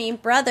 and Jimmy,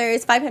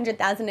 brothers,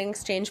 $500,000 in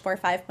exchange for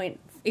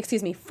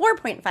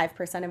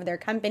 4.5% of their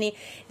company.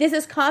 This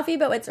is coffee,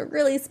 but what's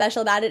really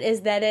special about it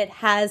is that it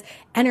has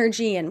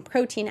energy and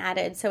protein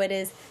added, so it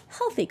is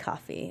healthy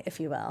coffee, if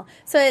you will.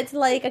 So it's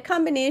like a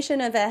combination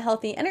of a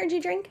healthy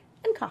energy drink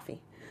and coffee.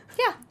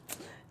 Yeah.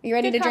 You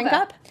ready to drink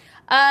up?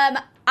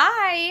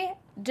 I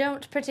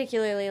don't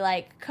particularly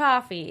like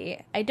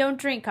coffee. I don't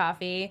drink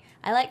coffee.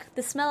 I like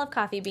the smell of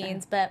coffee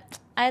beans, but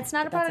it's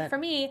not a product for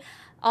me.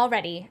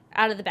 Already,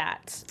 out of the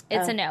bat,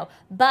 it's a no.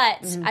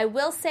 But I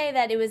will say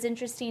that it was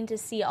interesting to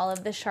see all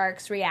of the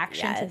sharks'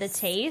 reaction to the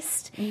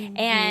taste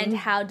and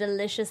how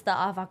delicious the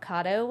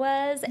avocado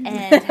was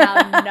and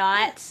how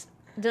not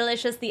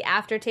delicious the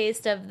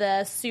aftertaste of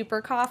the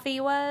super coffee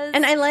was.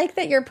 And I like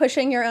that you're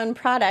pushing your own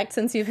product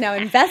since you've now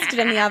invested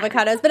in the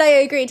avocados. But I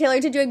agree.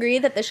 Taylor, did you agree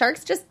that the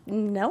sharks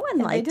no one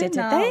liked it, did they? They did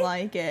not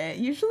like it.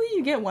 Usually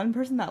you get one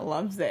person that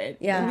loves it.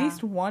 Yeah. At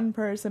least one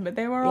person. But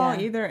they were all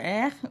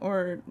either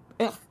or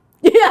ugh.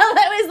 Yeah,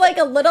 that was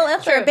a little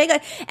or a big.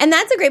 And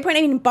that's a great point.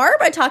 I mean,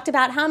 Barbara talked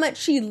about how much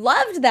she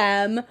loved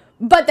them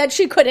but that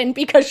she couldn't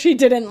because she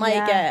didn't like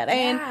it.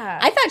 And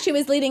I thought she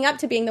was leading up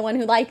to being the one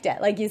who liked it.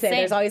 Like you say,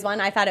 there's always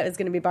one. I thought it was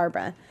going to be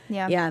Barbara.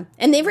 Yeah.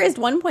 And they've raised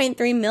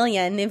 $1.3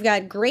 million. They've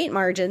got great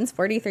margins,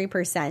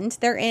 43%.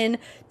 They're in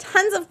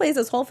tons of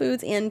places, Whole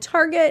Foods and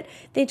Target.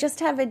 They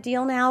just have a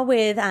deal now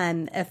with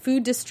a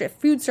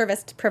food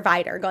service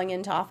provider going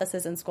into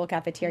offices and school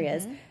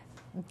cafeterias.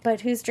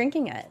 But who's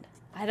drinking it?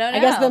 I don't know.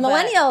 I guess the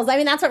millennials. I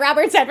mean, that's what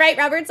Robert said, right?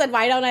 Robert said,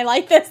 why don't I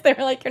like this? They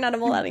were like, you're not a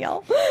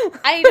millennial.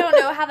 I don't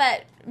know how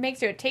that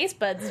makes your taste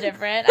buds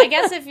different. I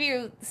guess if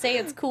you say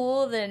it's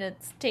cool, then it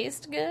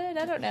tastes good.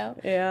 I don't know.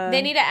 Yeah.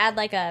 They need to add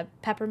like a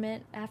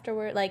peppermint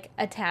afterward, like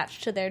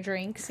attached to their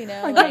drinks, you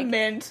know? Like a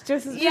mint.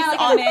 Just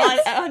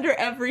under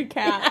every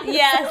cap.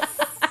 Yes.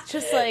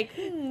 Just like,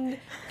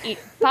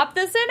 pop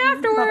this in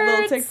afterwards. Pop a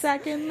little Tic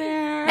Tac in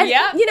there. And,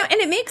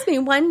 and it makes me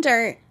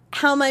wonder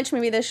how much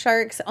maybe the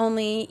sharks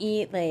only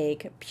eat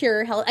like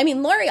pure health. I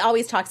mean, Lori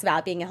always talks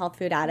about being a health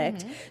food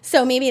addict.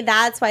 So maybe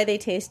that's why they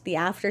taste the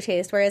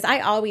aftertaste. Whereas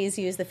I always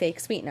use the fake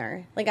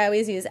sweetener. Like I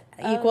always use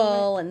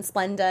Equal and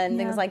Splenda and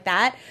things like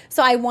that.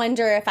 So I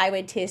wonder if I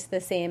would taste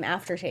the same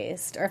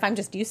aftertaste or if I'm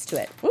just used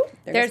to it. Ooh,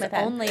 there's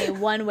only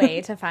one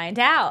way to find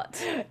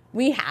out.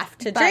 We have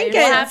to drink it.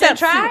 We'll have to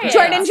try it.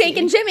 Jordan, Jake,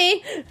 and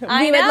Jimmy,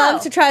 we would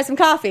love to try some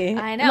coffee.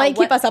 I know. Might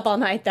keep us up all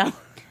night though.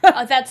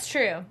 Oh, that's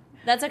true.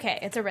 That's okay.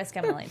 It's a risk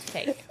I'm willing to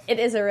take. It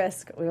is a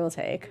risk we will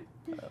take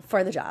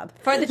for the job.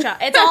 For the job.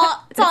 It's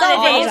all in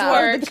a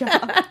day's work.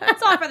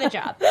 It's all for the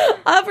job.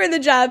 All for the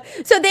job.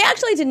 So they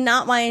actually did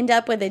not wind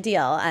up with a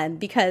deal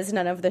because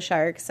none of the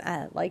sharks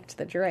liked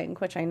the drink,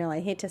 which I know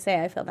I hate to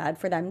say. I feel bad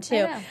for them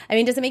too. I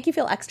mean, does it make you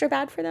feel extra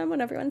bad for them when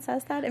everyone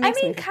says that? I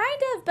mean,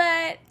 kind of,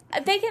 but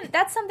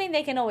that's something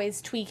they can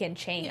always tweak and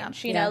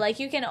change. You know, like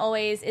you can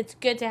always, it's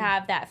good to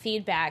have that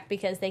feedback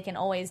because they can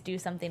always do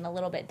something a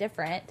little bit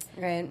different.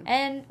 Right.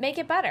 And make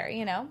it better,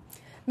 you know?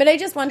 But I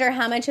just wonder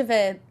how much of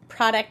a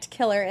product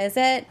killer is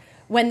it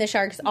when the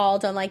sharks all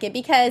don't like it?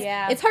 Because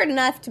it's hard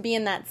enough to be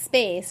in that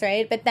space,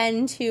 right? But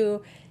then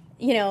to,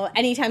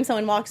 anytime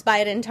someone walks by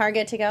it in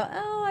Target to go,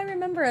 oh, I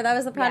remember that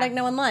was the product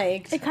no one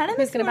liked. It kind of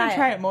makes me want to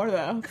try it more,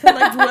 though.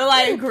 Like, will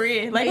I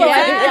agree? Like,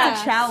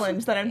 it's a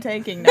challenge that I'm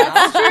taking now.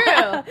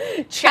 That's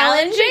true.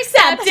 Challenge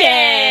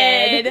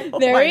accepted.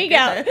 There we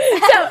go.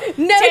 So,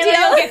 no Taylor,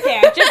 deal. you'll get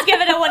there. Just give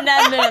it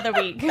another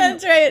week.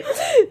 That's right.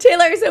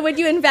 Taylor, so would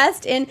you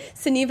invest in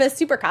Suniva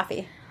Super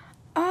Coffee?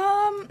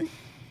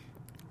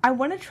 I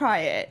want to try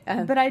it,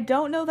 but I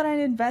don't know that I'd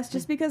invest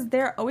just because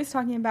they're always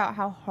talking about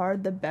how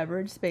hard the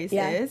beverage space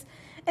is.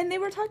 And they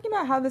were talking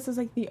about how this is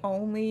like the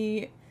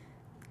only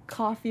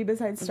coffee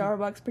besides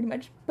Starbucks pretty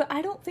much. But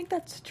I don't think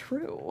that's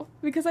true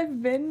because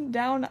I've been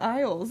down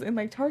aisles in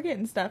like Target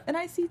and stuff and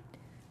I see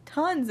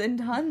tons and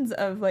tons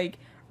of like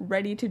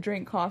ready to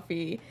drink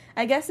coffee.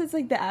 I guess it's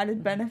like the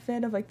added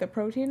benefit of like the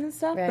protein and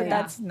stuff, but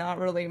that's not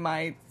really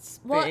my space.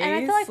 Well, and I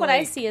feel like what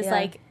I see is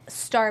like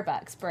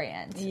Starbucks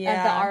brand of the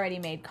already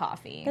made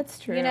coffee. That's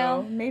true. You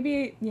know?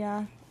 Maybe,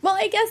 Well,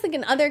 I guess like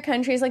in other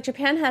countries, like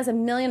Japan has a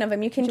million of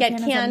them. You can get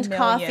canned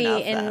coffee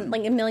in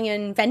like a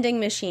million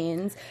vending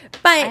machines.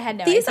 But I had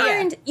no these idea.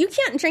 aren't, you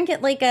can't drink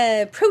it like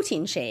a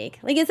protein shake.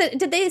 Like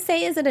did they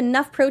say, is it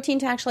enough protein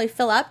to actually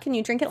fill up? Can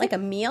you drink it like a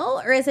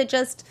meal? Or is it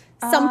just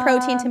some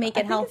protein to make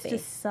it healthy?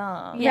 It's just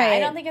some. Yeah, Right. I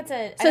don't think it's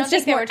a. So it's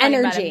just more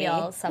energy.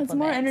 Meal supplement. It's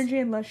more energy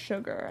and less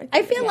sugar.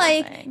 I feel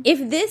like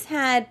if this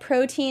had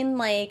protein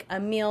like a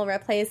meal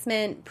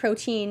replacement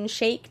protein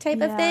shake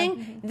type of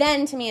thing,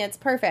 then to me it's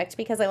perfect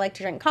because I like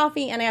to drink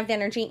coffee and I have the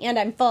energy and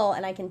I'm full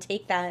and I can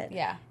take that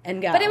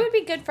and go. But it would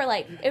be good for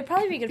it would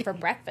probably be good for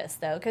breakfast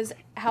though, because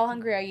how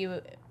hungry are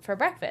you for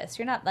breakfast?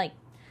 You're not like,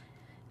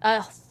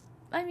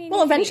 I mean,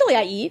 well, eventually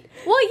I eat.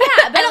 Well,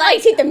 yeah, but I don't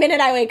like to eat the minute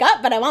I wake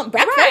up, but I want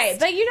breakfast. Right,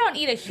 but you don't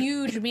eat a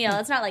huge meal.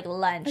 It's not like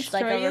lunch, That's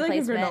like true. a You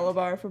replacement. like a granola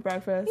bar for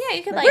breakfast. Yeah,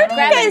 you could Where like do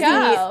grab you guys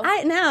and eat? go.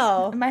 I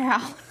know. In my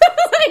house.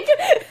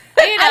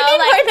 You know, I need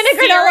like more than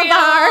a granola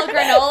bar.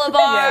 granola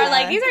bar. Yeah.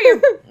 Like these are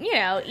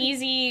your,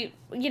 easy,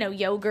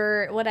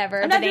 yogurt,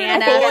 whatever. I'm not doing a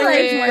banana full like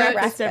English more breakfast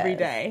breakfast. every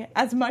day.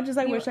 As much as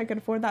I wish I could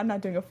afford that, I'm not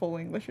doing a full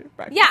English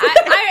breakfast. Yeah,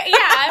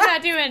 I'm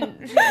not doing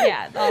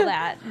all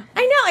that.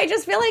 I know. I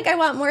just feel like I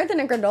want more than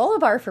a granola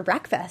bar for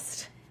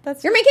breakfast.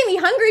 That's You're making me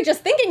hungry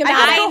just thinking about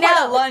I it. know.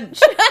 At lunch.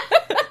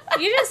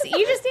 You just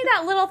need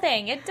that little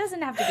thing. It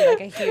doesn't have to be like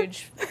a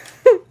huge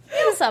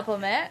meal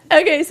supplement.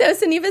 Okay, so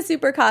Suniva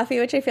Super Coffee,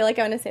 which I feel like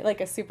I want to say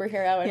like a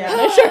superhero. Yeah. And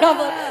my shirt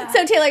off.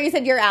 So Taylor, you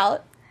said you're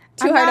out.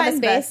 Too I'm hard not of a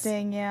space.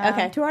 investing,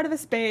 Okay. Too hard of a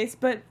space,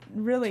 but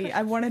really,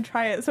 I want to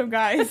try it. So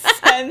guys,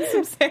 send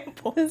some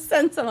samples.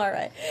 Send some, all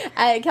right.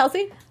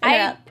 Kelsey,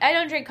 I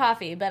don't drink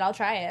coffee, but I'll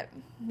try it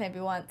maybe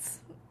once.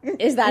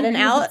 is that an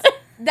out?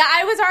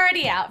 I was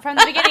already out from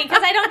the beginning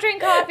because I don't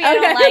drink coffee. I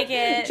don't like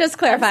it. Just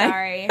clarify. I'm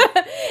sorry.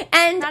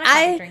 And Not a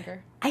coffee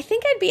drinker. I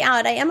think I'd be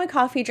out. I am a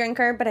coffee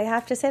drinker, but I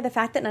have to say the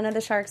fact that none of the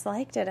sharks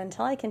liked it,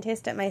 until I can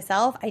taste it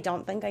myself, I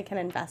don't think I can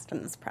invest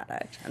in this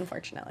product,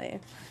 unfortunately.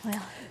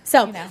 Well,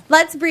 So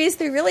let's breeze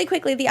through really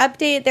quickly the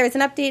update. There's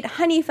an update,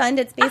 Honey Fund.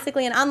 It's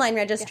basically an online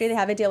registry. They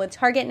have a deal with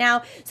Target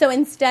now. So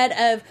instead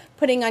of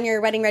putting on your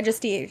wedding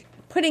registry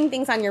putting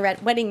things on your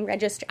wedding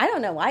registry. I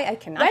don't know why I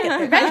cannot get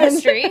the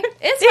registry.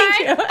 It's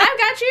fine. I've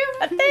got you.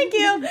 Thank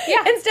you.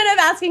 Yeah. Instead of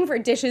asking for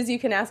dishes, you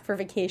can ask for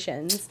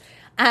vacations.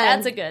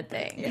 That's a good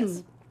thing.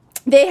 Yes.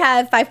 They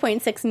have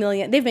 5.6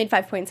 million. They've made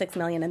 5.6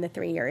 million in the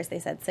 3 years, they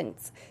said,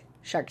 since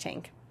Shark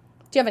Tank.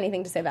 Do you have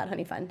anything to say about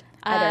Honey Fund?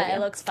 It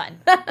looks fun.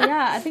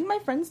 Yeah, I think my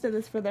friends did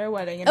this for their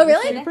wedding. And oh,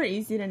 really? It's super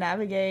easy to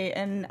navigate,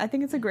 and I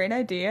think it's a great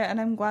idea,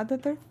 and I'm glad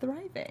that they're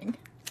thriving.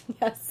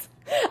 Yes.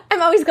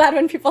 I'm always glad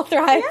when people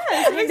thrive.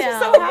 Yes, it makes me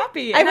so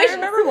happy. And I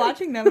remember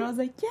watching them, and I was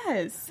like,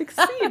 yes,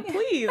 succeed,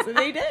 please. And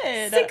they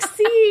did.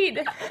 Succeed.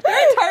 They're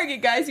at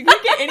Target, guys. You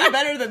can't get any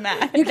better than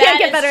that. You can't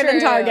get better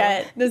than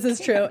Target. This is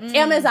true.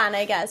 Amazon,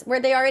 I guess. Were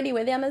they already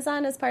with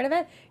Amazon as part of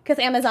it? Because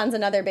Amazon's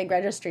another big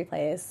registry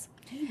place.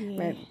 Maybe.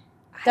 Right.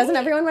 Doesn't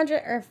everyone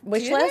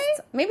wish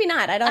list? Maybe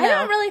not. I don't know. I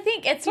don't really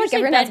think. It's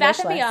usually Bed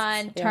Bath &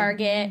 Beyond,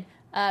 Target,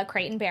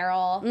 Crate &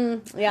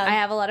 Barrel. Yeah. I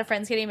have a lot of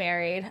friends getting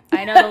married.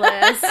 I know the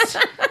list.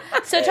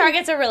 So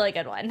Target's a really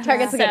good one.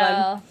 Target's a good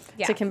one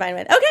to combine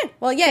with. Okay.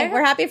 Well, yay.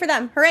 We're happy for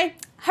them. Hooray.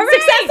 Hooray!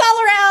 Success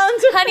all around.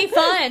 Honey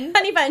fun.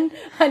 Honey fun.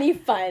 Honey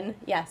fun.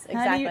 Yes,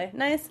 exactly. Honey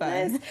nice.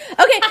 fun. Nice.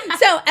 Okay,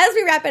 so as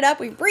we wrap it up,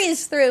 we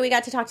breezed through. We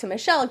got to talk to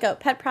Michelle, Goat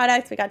Pet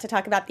Products. We got to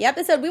talk about the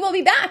episode. We will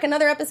be back,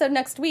 another episode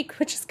next week,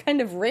 which is kind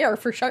of rare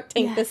for Shark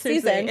Tank this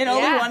season. In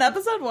only one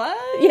episode?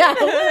 What? Yeah,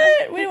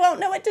 what? We won't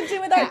know what to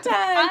do with our time.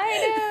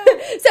 I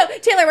know. So,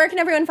 Taylor, where can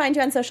everyone find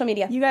you on social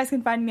media? You guys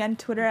can find me on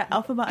Twitter at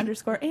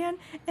alphaba_Ann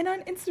and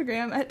on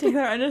Instagram at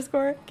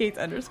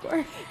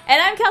Taylor_Gates_.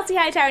 And I'm Kelsey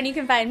Hightower, and you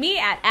can find me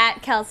at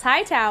Kels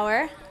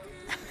Hightower.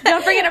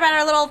 Don't forget about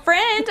our little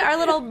friend, our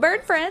little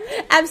bird friend.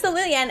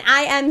 Absolutely. And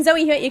I am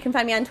Zoe Hewitt. You can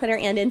find me on Twitter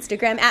and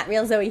Instagram at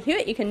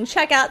RealZoeHewitt. You can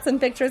check out some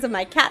pictures of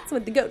my cats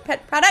with the Goat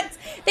Pet Products.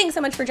 Thanks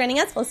so much for joining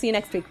us. We'll see you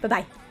next week.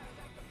 Bye-bye.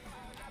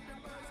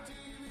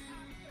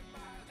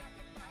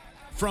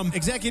 From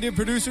executive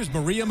producers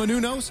Maria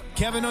Menounos,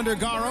 Kevin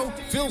Undergaro,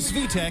 Phil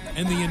Svitek,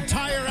 and the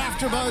entire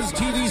AfterBuzz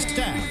TV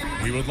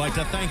staff, we would like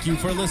to thank you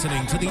for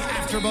listening to the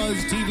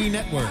AfterBuzz TV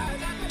network.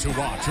 To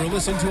watch or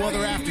listen to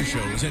other after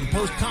shows and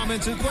post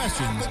comments and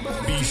questions,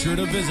 be sure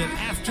to visit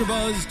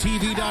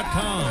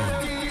AfterBuzzTV.com.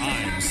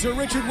 I'm Sir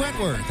Richard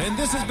Wentworth, and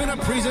this has been a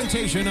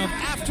presentation of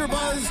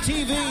AfterBuzz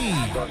TV.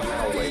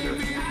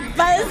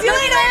 Buzz you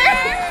later!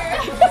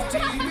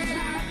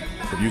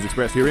 The views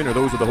expressed herein are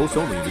those of the hosts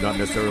only and do not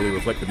necessarily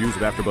reflect the views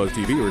of AfterBuzz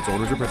TV or its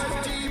owners or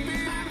principals.